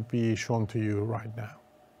it's going to be shown to you right now.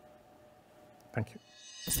 Thank you.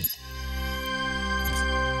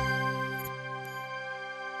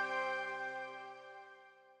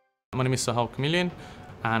 My name is Sahal Kamilian,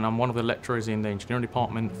 and I'm one of the lecturers in the engineering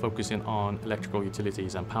department focusing on electrical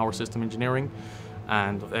utilities and power system engineering.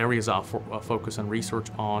 And the areas I focus and research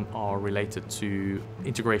on are related to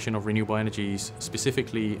integration of renewable energies,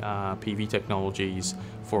 specifically PV technologies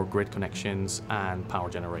for grid connections and power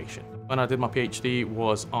generation. When I did my PhD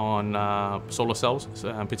was on solar cells,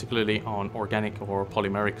 particularly on organic or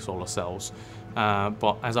polymeric solar cells.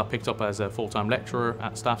 But as I picked up as a full-time lecturer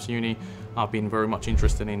at Staffordshire Uni, I've been very much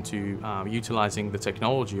interested into utilizing the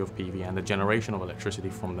technology of PV and the generation of electricity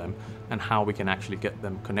from them, and how we can actually get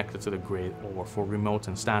them connected to the grid, or for remote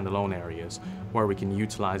and standalone areas where we can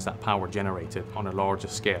utilize that power generated on a larger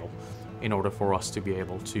scale in order for us to be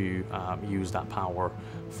able to use that power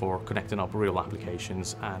for connecting up real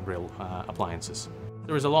applications and real appliances.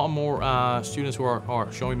 There is a lot more students who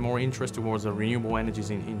are showing more interest towards the renewable energies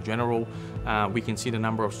in general. We can see the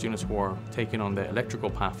number of students who are taking on the electrical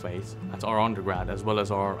pathways at our undergrad, as well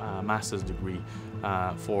as our master's degree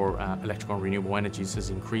for electrical and renewable energies has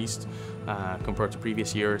increased compared to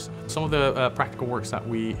previous years. Some of the practical works that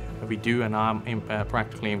we do and I'm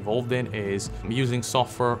practically involved in is using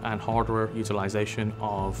software and hardware utilization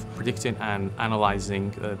of predicting and analyzing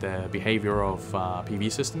the behavior of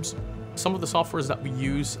PV systems. Some of the softwares that we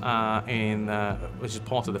use which is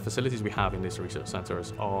part of the facilities we have in these research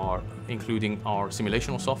centers, are including our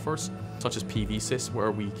simulational softwares, such as PVSys,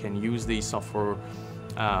 where we can use these software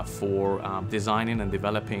for designing and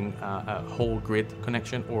developing a whole grid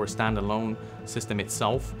connection or a standalone system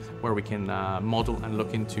itself, where we can model and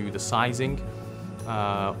look into the sizing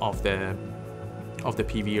of the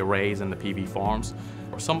PV arrays and the PV farms.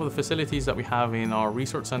 Some of the facilities that we have in our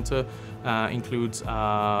research center includes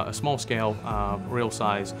a small-scale,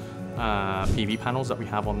 real-size PV panels that we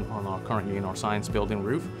have currently in our science building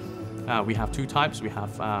roof. We have two types. We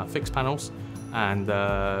have fixed panels and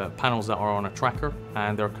panels that are on a tracker,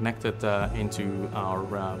 and they're connected into our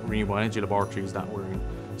renewable energy laboratories that we're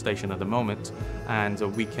stationed at the moment, and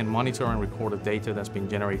we can monitor and record the data that's been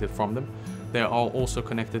generated from them. They are also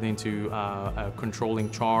connected into a controlling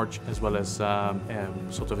charge, as well as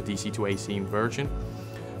sort of a DC to AC inversion,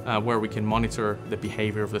 where we can monitor the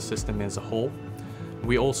behavior of the system as a whole.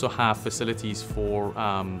 We also have facilities for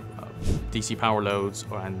DC power loads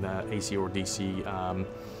and AC or DC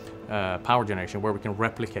power generation, where we can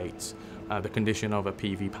replicate the condition of a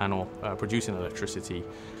PV panel producing electricity,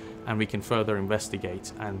 and we can further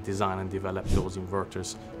investigate and design and develop those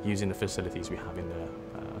inverters using the facilities we have in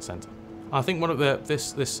the center. I think one of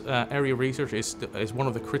this area of research is one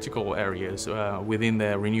of the critical areas within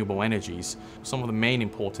the renewable energies. Some of the main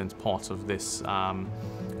important parts of this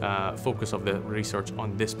focus of the research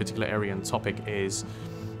on this particular area and topic is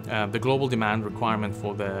the global demand requirement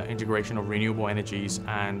for the integration of renewable energies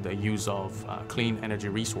and the use of clean energy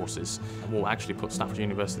resources will actually put Staffordshire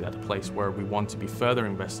University at a place where we want to be further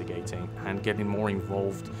investigating and getting more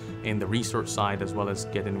involved in the research side, as well as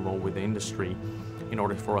getting involved with the industry, in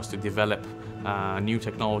order for us to develop new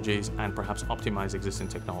technologies and perhaps optimize existing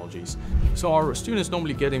technologies. So our students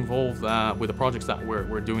normally get involved with the projects that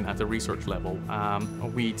we're doing at the research level.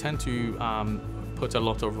 We tend to put a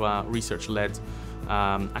lot of research-led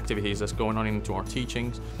activities that's going on into our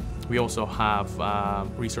teachings. We also have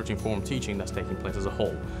research-informed teaching that's taking place as a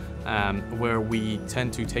whole, where we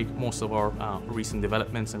tend to take most of our recent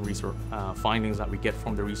developments and research findings that we get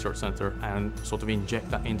from the research center and sort of inject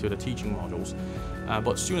that into the teaching modules.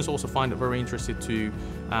 But students also find it very interesting to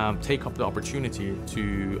take up the opportunity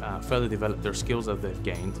to further develop their skills that they've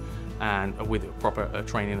gained, and with proper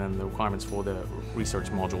training and the requirements for the research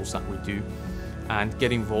modules that we do, and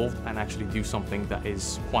get involved and actually do something that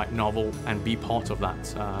is quite novel and be part of that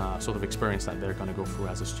sort of experience that they're going to go through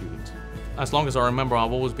as a student. As long as I remember,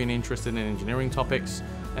 I've always been interested in engineering topics.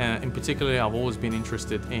 In particular, I've always been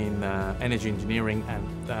interested in energy engineering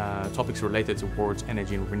and topics related towards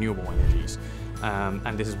energy and renewable energies.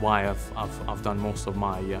 And this is why I've done most of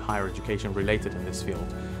my higher education related in this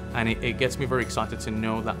field. And it gets me very excited to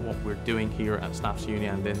know that what we're doing here at Staffordshire Uni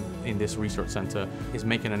and then in this research centre is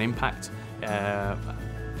making an impact.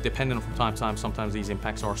 Depending from time to time, sometimes these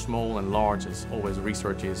impacts are small and large, as always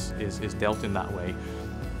research is dealt in that way.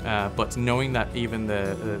 But knowing that even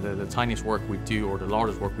the tiniest work we do or the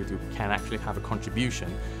largest work we do can actually have a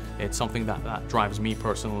contribution, it's something that drives me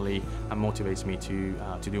personally and motivates me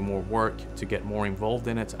to do more work, to get more involved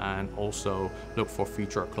in it, and also look for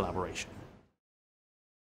future collaboration.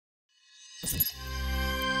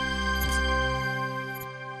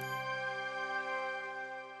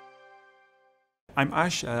 I'm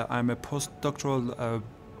Ash. I'm a postdoctoral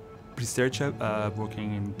researcher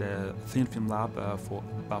working in the thin film lab for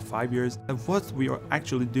about 5 years. What we are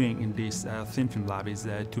actually doing in this thin film lab is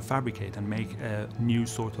to fabricate and make a new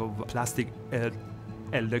sort of plastic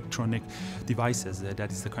electronic devices.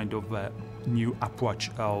 That is the kind of new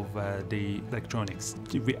approach of the electronics.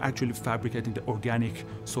 We're actually fabricating the organic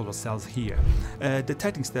solar cells here. The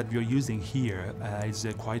techniques that we are using here is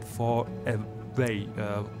quite far away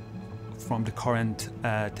from the current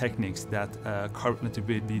techniques that currently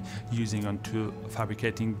we'll be using onto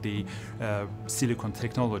fabricating the silicon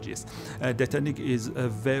technologies. The technique is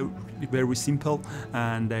very simple,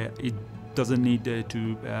 and it doesn't need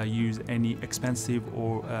to use any expensive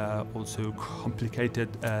or also complicated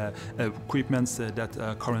equipments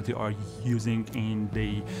that currently are using in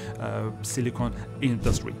the silicon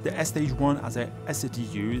industry. The stage one, as I said to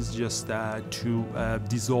you, is just to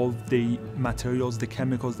dissolve the materials, the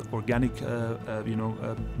chemicals, the organic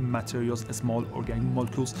materials, small organic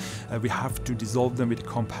molecules. We have to dissolve them with a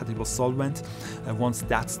compatible solvent. Once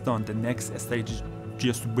that's done, the next stage is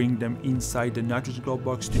just to bring them inside the nitrogen glove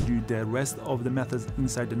box to do the rest of the methods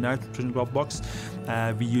inside the nitrogen glove box.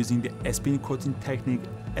 We're using the spin coating technique,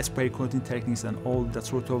 spray coating techniques, and all that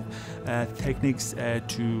sort of techniques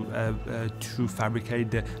to fabricate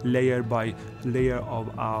the layer by layer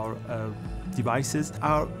of our devices.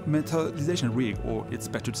 Our metallization rig, or it's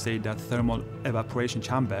better to say that thermal evaporation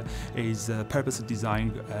chamber, is purposely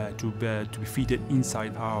designed to be fitted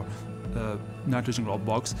inside our nitrogen glove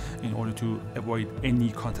box in order to avoid any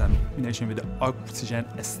contamination with the oxygen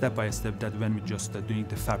step by step, that when we're just doing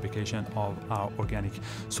the fabrication of our organic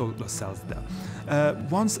solar cells there.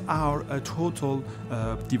 Once our total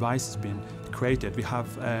device has been created, we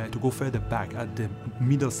have to go further back at the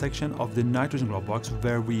middle section of the nitrogen glove box,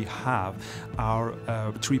 where we have our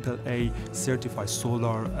AAA certified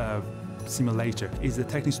solar simulator. Is the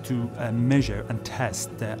techniques to measure and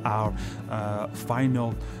test our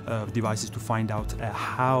final devices to find out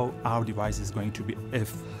how our device is going to be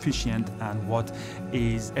efficient and what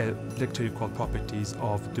is electrical properties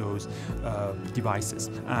of those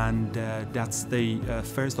devices. And that's the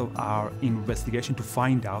first of our investigation, to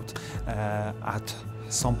find out at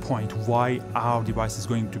some point why our device is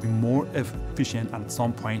going to be more efficient, and at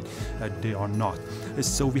some point they are not.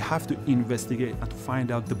 So we have to investigate and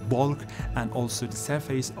find out the bulk and also the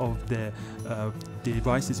surface of the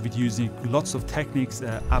devices, with using lots of techniques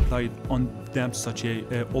applied on them, such as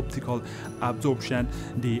optical absorption,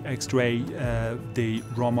 the X-ray, the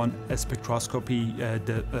Raman spectroscopy,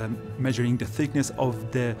 measuring the thickness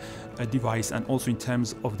of the device, and also in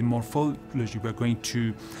terms of the morphology, we're going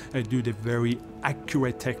to do the very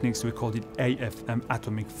accurate techniques. We call it AFM,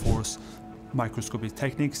 atomic force microscopic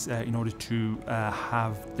techniques, in order to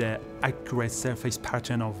have the accurate surface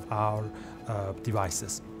pattern of our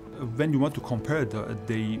devices. When you want to compare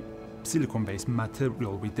the silicon-based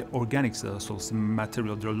material with the organic source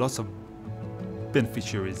material, there are lots of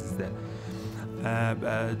beneficiaries there.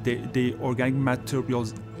 The organic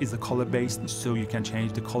materials is color-based, so you can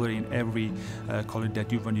change the color in every color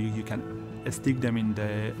that you want. You can stick them in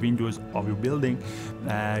the windows of your building.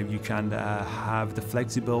 You can have the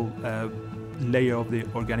flexible layer of the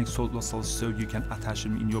organic solar cells, so you can attach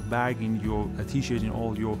them in your bag, in your t-shirt, in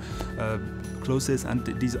all your clothes, and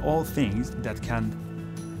these are all things that can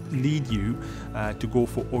lead you to go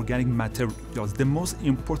for organic materials. The most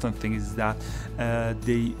important thing is that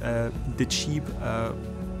the cheap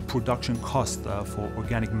production cost for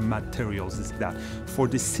organic materials is that for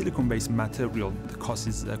the silicon-based material, the cost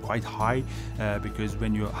is quite high, because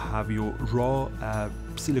when you have your raw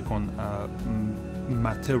silicon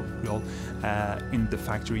material in the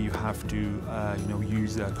factory, you have to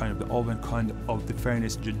use kind of the oven kind of the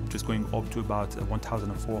furnace, just going up to about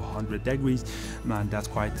 1400 degrees, and that's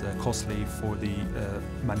quite costly for the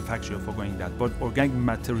manufacturer for going that. But organic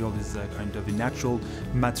material is kind of a natural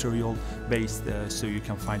material based, so you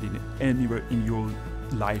can find it anywhere in your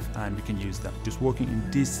life, and you can use that. Just working in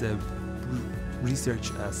this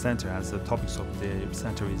research center, as the topics of the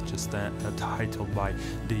center is just titled by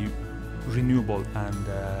the renewable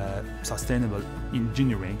and sustainable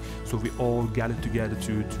engineering. So we all gathered together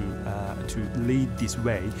to lead this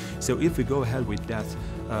way. So if we go ahead with that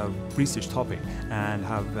research topic and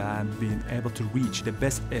have been able to reach the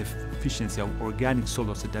best efficiency of organic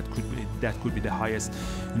solar, so that could be the highest,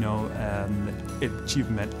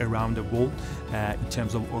 achievement around the world in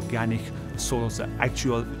terms of organic solar. So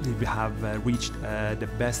actually, we have reached the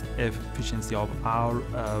best efficiency of our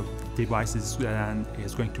devices, and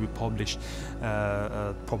is going to be published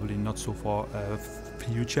probably not so far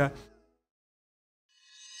future.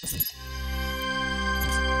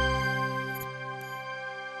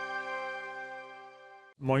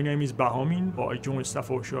 My name is Bahamin. I joined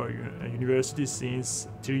Staffordshire University since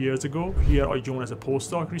 3 years ago. Here I joined as a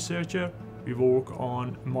postdoc researcher. We work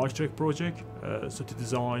on MyTrek project, to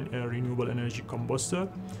design a renewable energy combustor.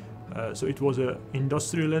 So it was an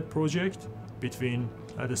industry-led project between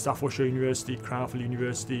the Staffordshire University, Cranfield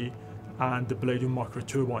University, and the Bladon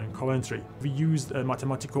microturbine in Coventry. We used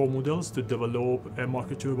mathematical models to develop a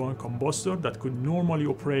microturbine combustor that could normally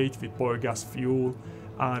operate with biogas fuel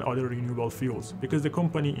and other renewable fuels, because the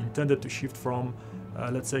company intended to shift from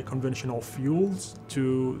let's say conventional fuels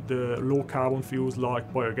to the low carbon fuels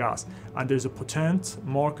like biogas, and there's a potent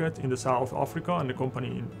market in the South Africa, and the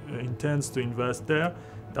company intends to invest there.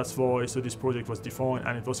 That's why this project was defined,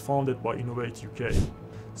 and it was funded by Innovate UK.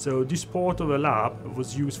 So this part of the lab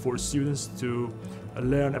was used for students to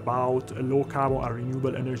learn about low carbon and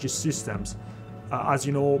renewable energy systems. As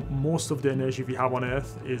you know, most of the energy we have on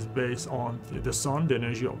Earth is based on the sun. The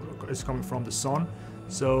energy is coming from the sun.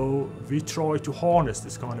 So we try to harness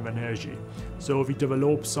this kind of energy. So we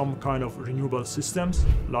develop some kind of renewable systems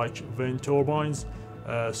like wind turbines,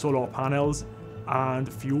 solar panels,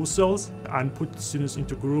 and fuel cells, and put students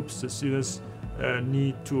into groups. The students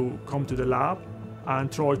need to come to the lab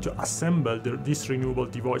and try to assemble this renewable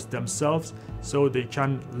device themselves, so they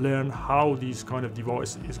can learn how this kind of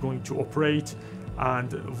device is going to operate,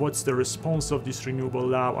 and what's the response of this renewable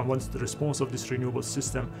lab, and what's the response of this renewable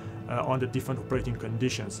system on the different operating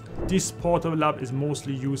conditions. This part of the lab is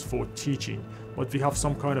mostly used for teaching, but we have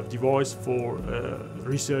some kind of device for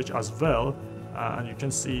research as well. And you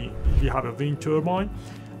can see we have a wind turbine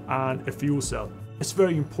and a fuel cell. It's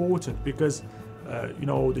very important because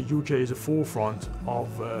the UK is a forefront of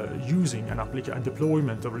using and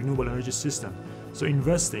deployment of renewable energy system. So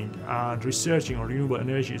investing and researching on renewable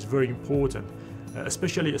energy is very important,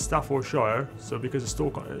 especially in Staffordshire. So because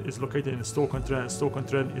Stoke is located in Stoke-on-Trent,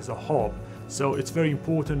 Stoke-on-Trent is a hub. So it's very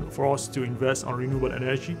important for us to invest on renewable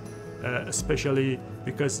energy, especially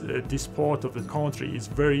because this part of the country is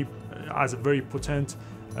has a very potent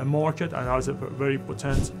market and has a very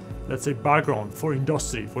potent, let's say, background for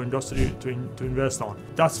industry to invest on.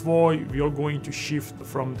 That's why we are going to shift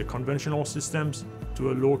from the conventional systems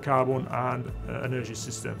to a low carbon and energy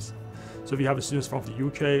systems. So we have students from the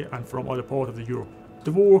UK and from other parts of the Europe.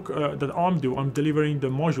 The work that I'm delivering the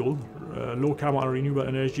module, low carbon and renewable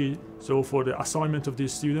energy. So for the assignment of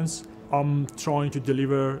these students, I'm trying to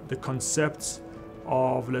deliver the concepts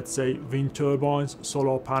of, let's say, wind turbines,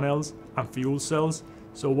 solar panels, and fuel cells.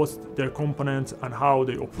 So what's their components and how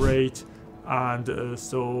they operate, and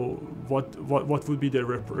so what would be their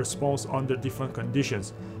response under different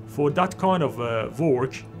conditions. For that kind of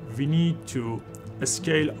work, we need to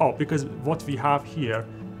scale up, because what we have here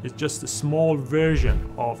is just a small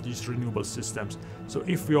version of these renewable systems. So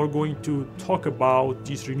if we are going to talk about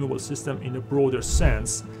these renewable systems in a broader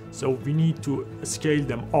sense, so we need to scale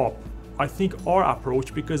them up. I think our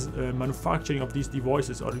approach, because manufacturing of these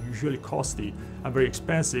devices are usually costly and very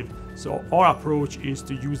expensive, so our approach is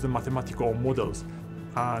to use the mathematical models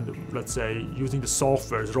and, let's say, using the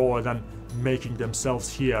softwares rather than making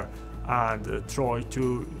themselves here, and try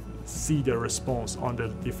to see their response under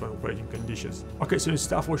different operating conditions. Okay, so in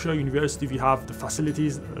Staffordshire University we have the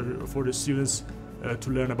facilities for the students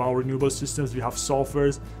to learn about renewable systems. We have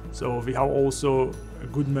softwares, so we have also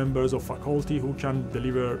good members of faculty who can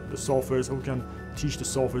deliver the softwares, who can teach the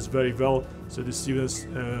softwares very well. So the students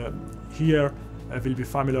here will be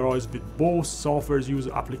familiarized with both softwares, use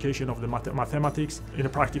application of the mathematics in a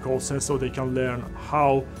practical sense, so they can learn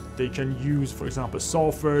how they can use, for example,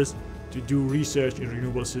 softwares to do research in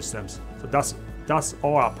renewable systems. So that's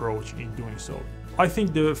our approach in doing so. I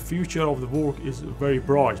think the future of the work is very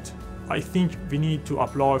bright. I think we need to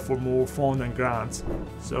apply for more fund and grants,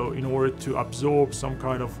 so in order to absorb some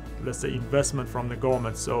kind of, let's say, investment from the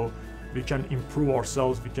government, so we can improve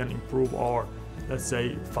ourselves, we can improve our, let's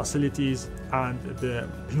say, facilities and the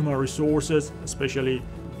human resources, especially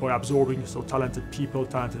by absorbing so talented people,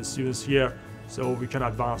 talented students here, so we can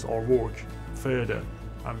advance our work further.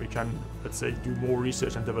 and we can, let's say, do more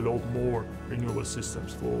research and develop more renewable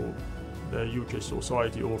systems for the UK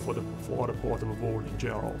society or for other part of the world in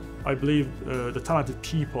general. I believe the talented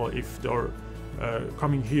people, if they're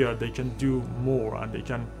coming here, they can do more and they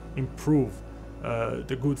can improve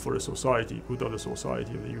the good for the society, good of the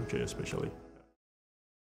society of the UK especially.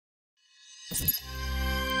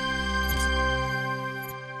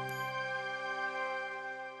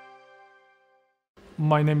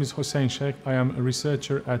 My name is Hossein Sheikh. I am a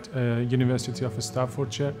researcher at University of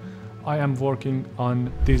Staffordshire. I am working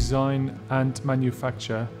on design and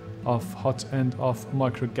manufacture of hot end of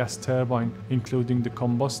micro gas turbine, including the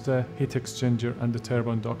combustor, heat exchanger and the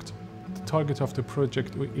turbine duct. The target of the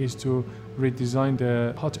project is to redesign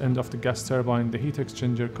the hot end of the gas turbine, the heat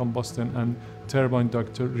exchanger, combustion and turbine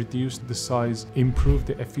duct to reduce the size, improve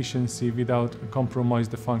the efficiency without compromise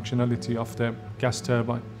the functionality of the gas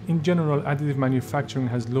turbine. In general, additive manufacturing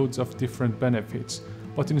has loads of different benefits,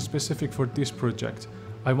 but in specific for this project,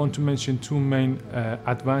 I want to mention two main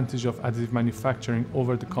advantages of additive manufacturing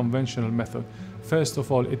over the conventional method. First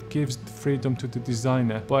of all, it gives freedom to the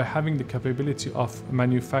designer. By having the capability of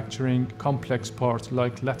manufacturing complex parts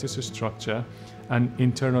like lattice structure and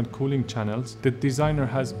internal cooling channels, the designer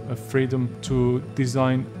has a freedom to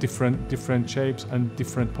design different shapes and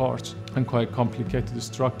different parts and quite complicated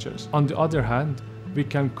structures. On the other hand, we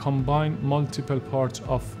can combine multiple parts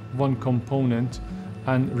of one component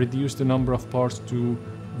and reduce the number of parts to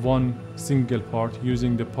one single part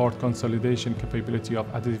using the part consolidation capability of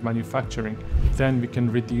additive manufacturing. Then we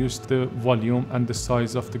can reduce the volume and the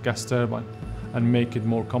size of the gas turbine and make it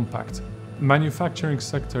more compact. Manufacturing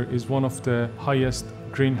sector is one of the highest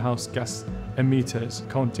greenhouse gas emitters,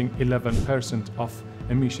 counting 11% of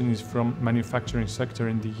emissions from manufacturing sector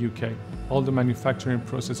in the UK. All the manufacturing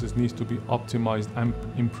processes need to be optimized and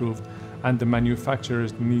improved, and the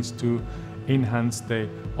manufacturers needs to enhance the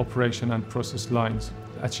operation and process lines.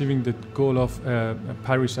 Achieving the goal of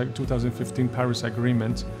 2015 Paris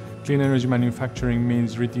Agreement, clean energy manufacturing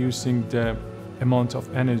means reducing the amount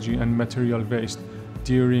of energy and material waste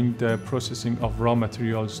during the processing of raw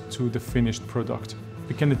materials to the finished product.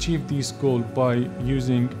 We can achieve this goal by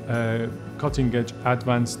using cutting-edge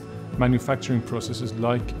advanced manufacturing processes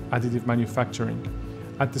like additive manufacturing.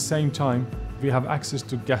 At the same time, we have access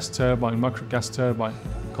to gas turbine, micro gas turbine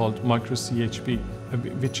called micro CHP,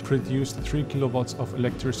 which produce 3 kilowatts of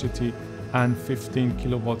electricity and 15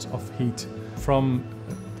 kilowatts of heat. From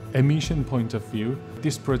emission point of view,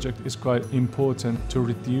 this project is quite important to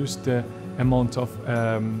reduce the amount of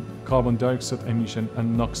carbon dioxide emission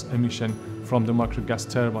and NOx emission from the micro gas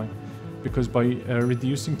turbine, because by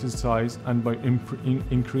reducing the size and by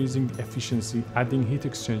increasing the efficiency, adding heat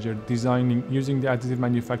exchanger, using the additive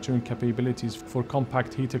manufacturing capabilities for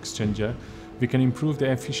compact heat exchanger, we can improve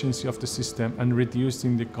the efficiency of the system and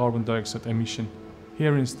reducing the carbon dioxide emission.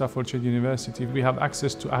 Here in Staffordshire University, we have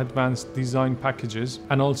access to advanced design packages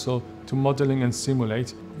and also to modeling and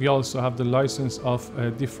simulate. We also have the license of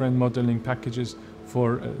different modeling packages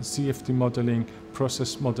for CFD modeling,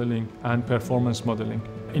 process modeling and performance modeling.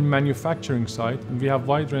 In manufacturing side, we have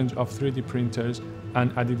wide range of 3D printers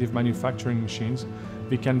and additive manufacturing machines.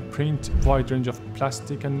 We can print wide range of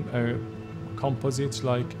plastic and composites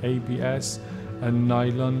like ABS and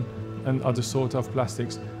nylon and other sort of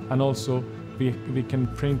plastics, and also we can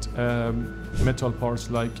print metal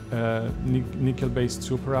parts like nickel-based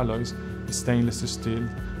superalloys, stainless steel,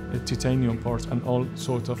 titanium parts and all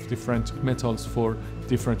sorts of different metals for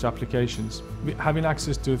different applications. Having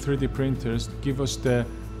access to 3D printers give us the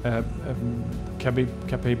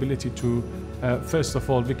capability to first of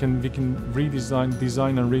all, we can design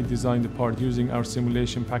and redesign the part using our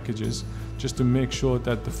simulation packages, just to make sure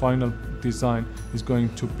that the final design is going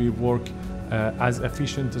to be work as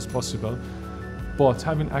efficient as possible. But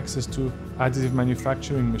having access to additive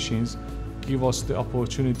manufacturing machines give us the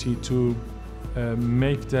opportunity to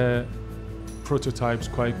make the prototypes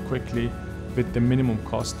quite quickly with the minimum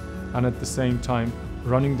cost, and at the same time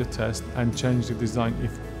running the test and change the design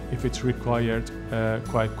if it's required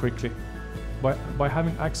quite quickly. By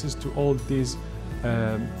having access to all these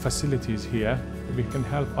facilities here, we can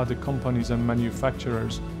help other companies and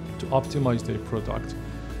manufacturers to optimize their product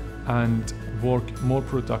and work more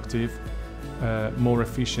productive, more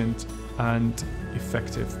efficient and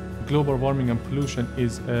effective. Global warming and pollution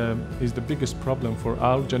is the biggest problem for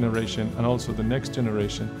our generation and also the next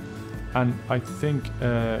generation. And I think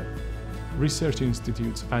research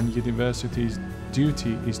institutes and universities'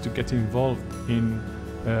 duty is to get involved in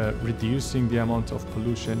reducing the amount of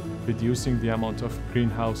pollution, reducing the amount of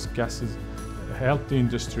greenhouse gases, help the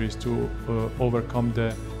industries to overcome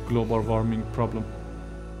the global warming problem.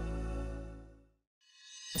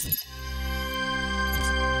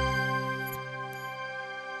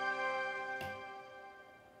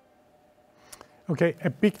 Okay, a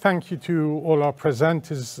big thank you to all our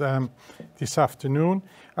presenters this afternoon.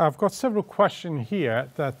 I've got several questions here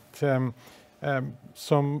that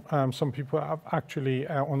some people have actually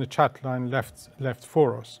on the chat line left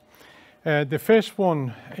for us. The first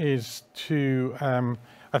one is to,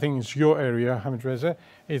 I think it's your area, Hamid Reza.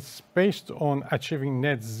 It's based on achieving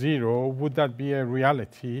net zero. Would that be a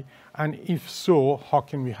reality? And if so, how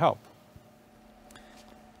can we help?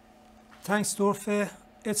 Thanks, Dorfe.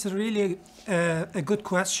 It's really a good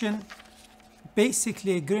question.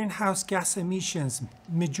 Basically, greenhouse gas emissions,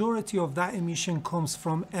 majority of that emission comes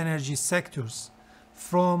from energy sectors,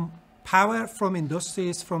 from power, from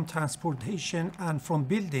industries, from transportation, and from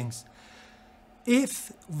buildings.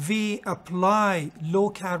 If we apply low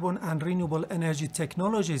carbon and renewable energy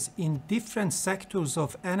technologies in different sectors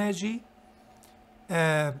of energy,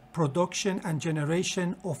 production and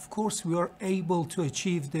generation, of course, we are able to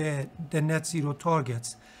achieve the net zero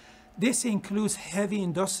targets. This includes heavy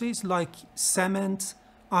industries like cement,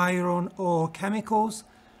 iron, or chemicals,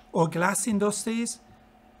 or glass industries,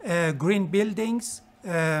 green buildings,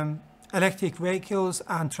 electric vehicles,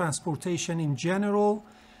 and transportation in general,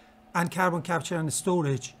 and carbon capture and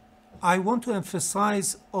storage. I want to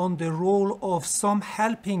emphasize on the role of some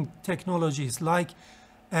helping technologies like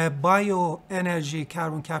bioenergy,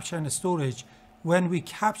 carbon capture and storage, when we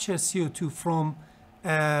capture CO2 from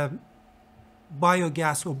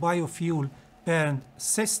biogas or biofuel burn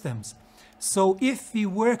systems. So if we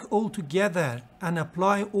work all together and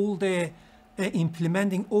apply all the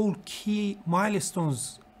implementing all key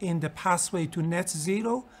milestones in the pathway to net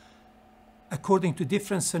zero, according to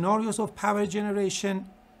different scenarios of power generation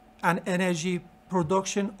and energy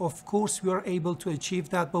production, of course we are able to achieve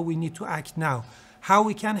that, but we need to act now. How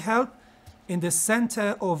we can help? In the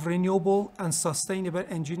Center of Renewable and Sustainable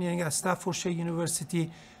Engineering at Staffordshire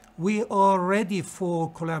University, we are ready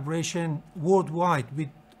for collaboration worldwide with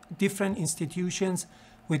different institutions,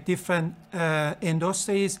 with different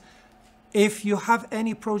industries. If you have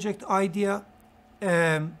any project idea,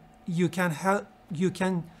 you can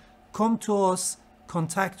come to us,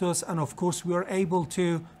 contact us, and of course we are able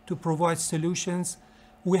to provide solutions.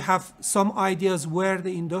 We have some ideas where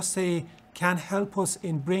the industry can help us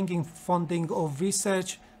in bringing funding of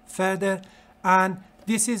research further, and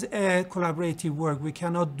this is a collaborative work. We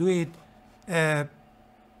cannot do it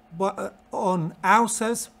on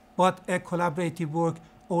ourselves, but a collaborative work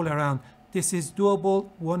all around. This is doable,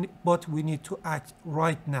 but we need to act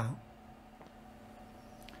right now.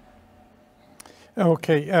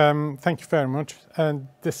 Okay, thank you very much. And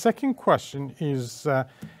the second question is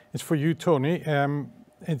for you, Tony.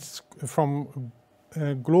 It's from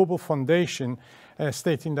Global Foundation,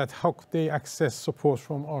 stating that how could they access support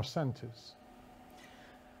from our centres?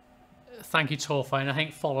 Thank you, Torfa. And I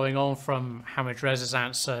think following on from Hamid Reza's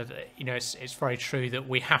answer, it's very true that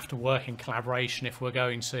we have to work in collaboration if we're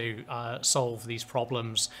going to solve these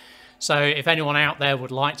problems. So if anyone out there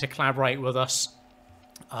would like to collaborate with us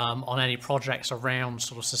on any projects around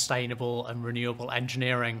sort of sustainable and renewable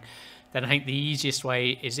engineering, then I think the easiest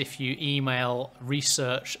way is if you email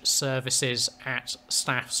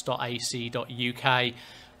researchservices@staffs.ac.uk.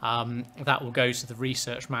 That will go to the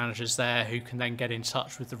research managers there, who can then get in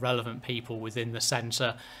touch with the relevant people within the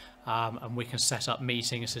centre, and we can set up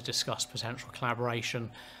meetings to discuss potential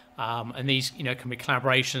collaboration. And these, can be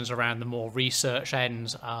collaborations around the more research end,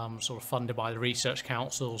 sort of funded by the research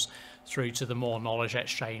councils, through to the more knowledge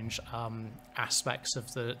exchange aspects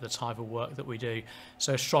of the type of work that we do.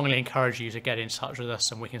 So I strongly encourage you to get in touch with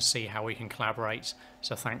us, and we can see how we can collaborate.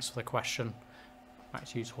 So thanks for the question. Back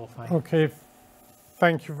to you, Torfa. Okay,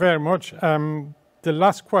 thank you very much. The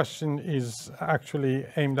last question is actually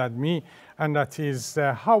aimed at me, and that is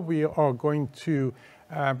how we are going to,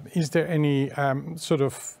 is there any sort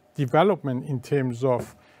of development in terms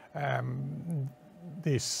of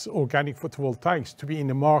this organic photovoltaics to be in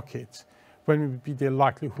the market? When would be the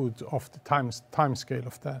likelihood of the time scale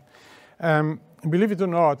of that? Believe it or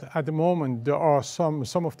not, at the moment there are some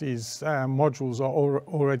of these modules are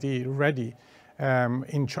already ready.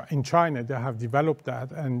 In China, they have developed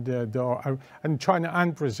that, and there are in China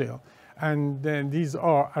and Brazil, and these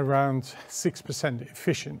are around 6%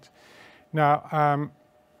 efficient. Now,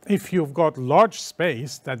 if you've got large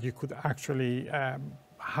space that you could actually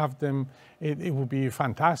have them, it would be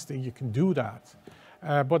fantastic. You can do that.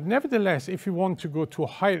 But nevertheless, if you want to go to a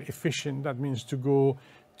higher efficient, that means to go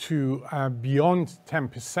to beyond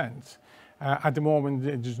 10%. At the moment,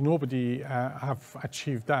 there's nobody have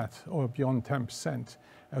achieved that, or beyond 10%,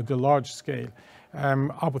 the large scale.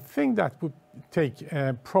 I would think that would take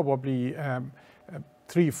probably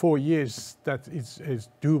 3-4 years. That is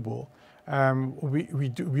doable.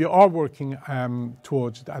 We are working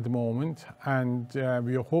towards it at the moment, and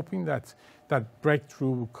we are hoping that that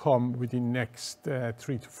breakthrough will come within the next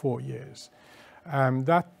 3 to 4 years.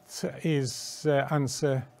 That is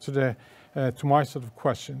answer to my sort of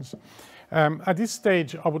questions. At this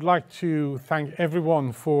stage, I would like to thank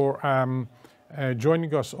everyone for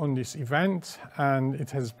joining us on this event, and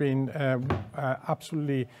it has been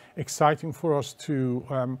absolutely exciting for us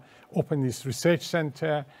to open this research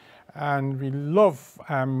center. And we love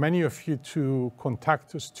many of you to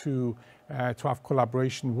contact us to have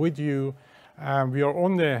collaboration with you. We are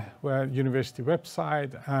on the university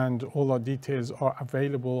website, and all our details are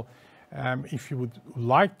available. If you would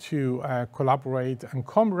like to collaborate and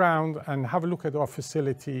come around and have a look at our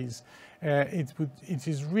facilities, it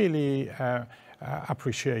is really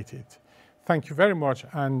appreciated. Thank you very much.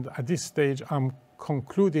 And at this stage, I'm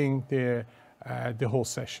concluding the whole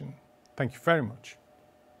session. Thank you very much.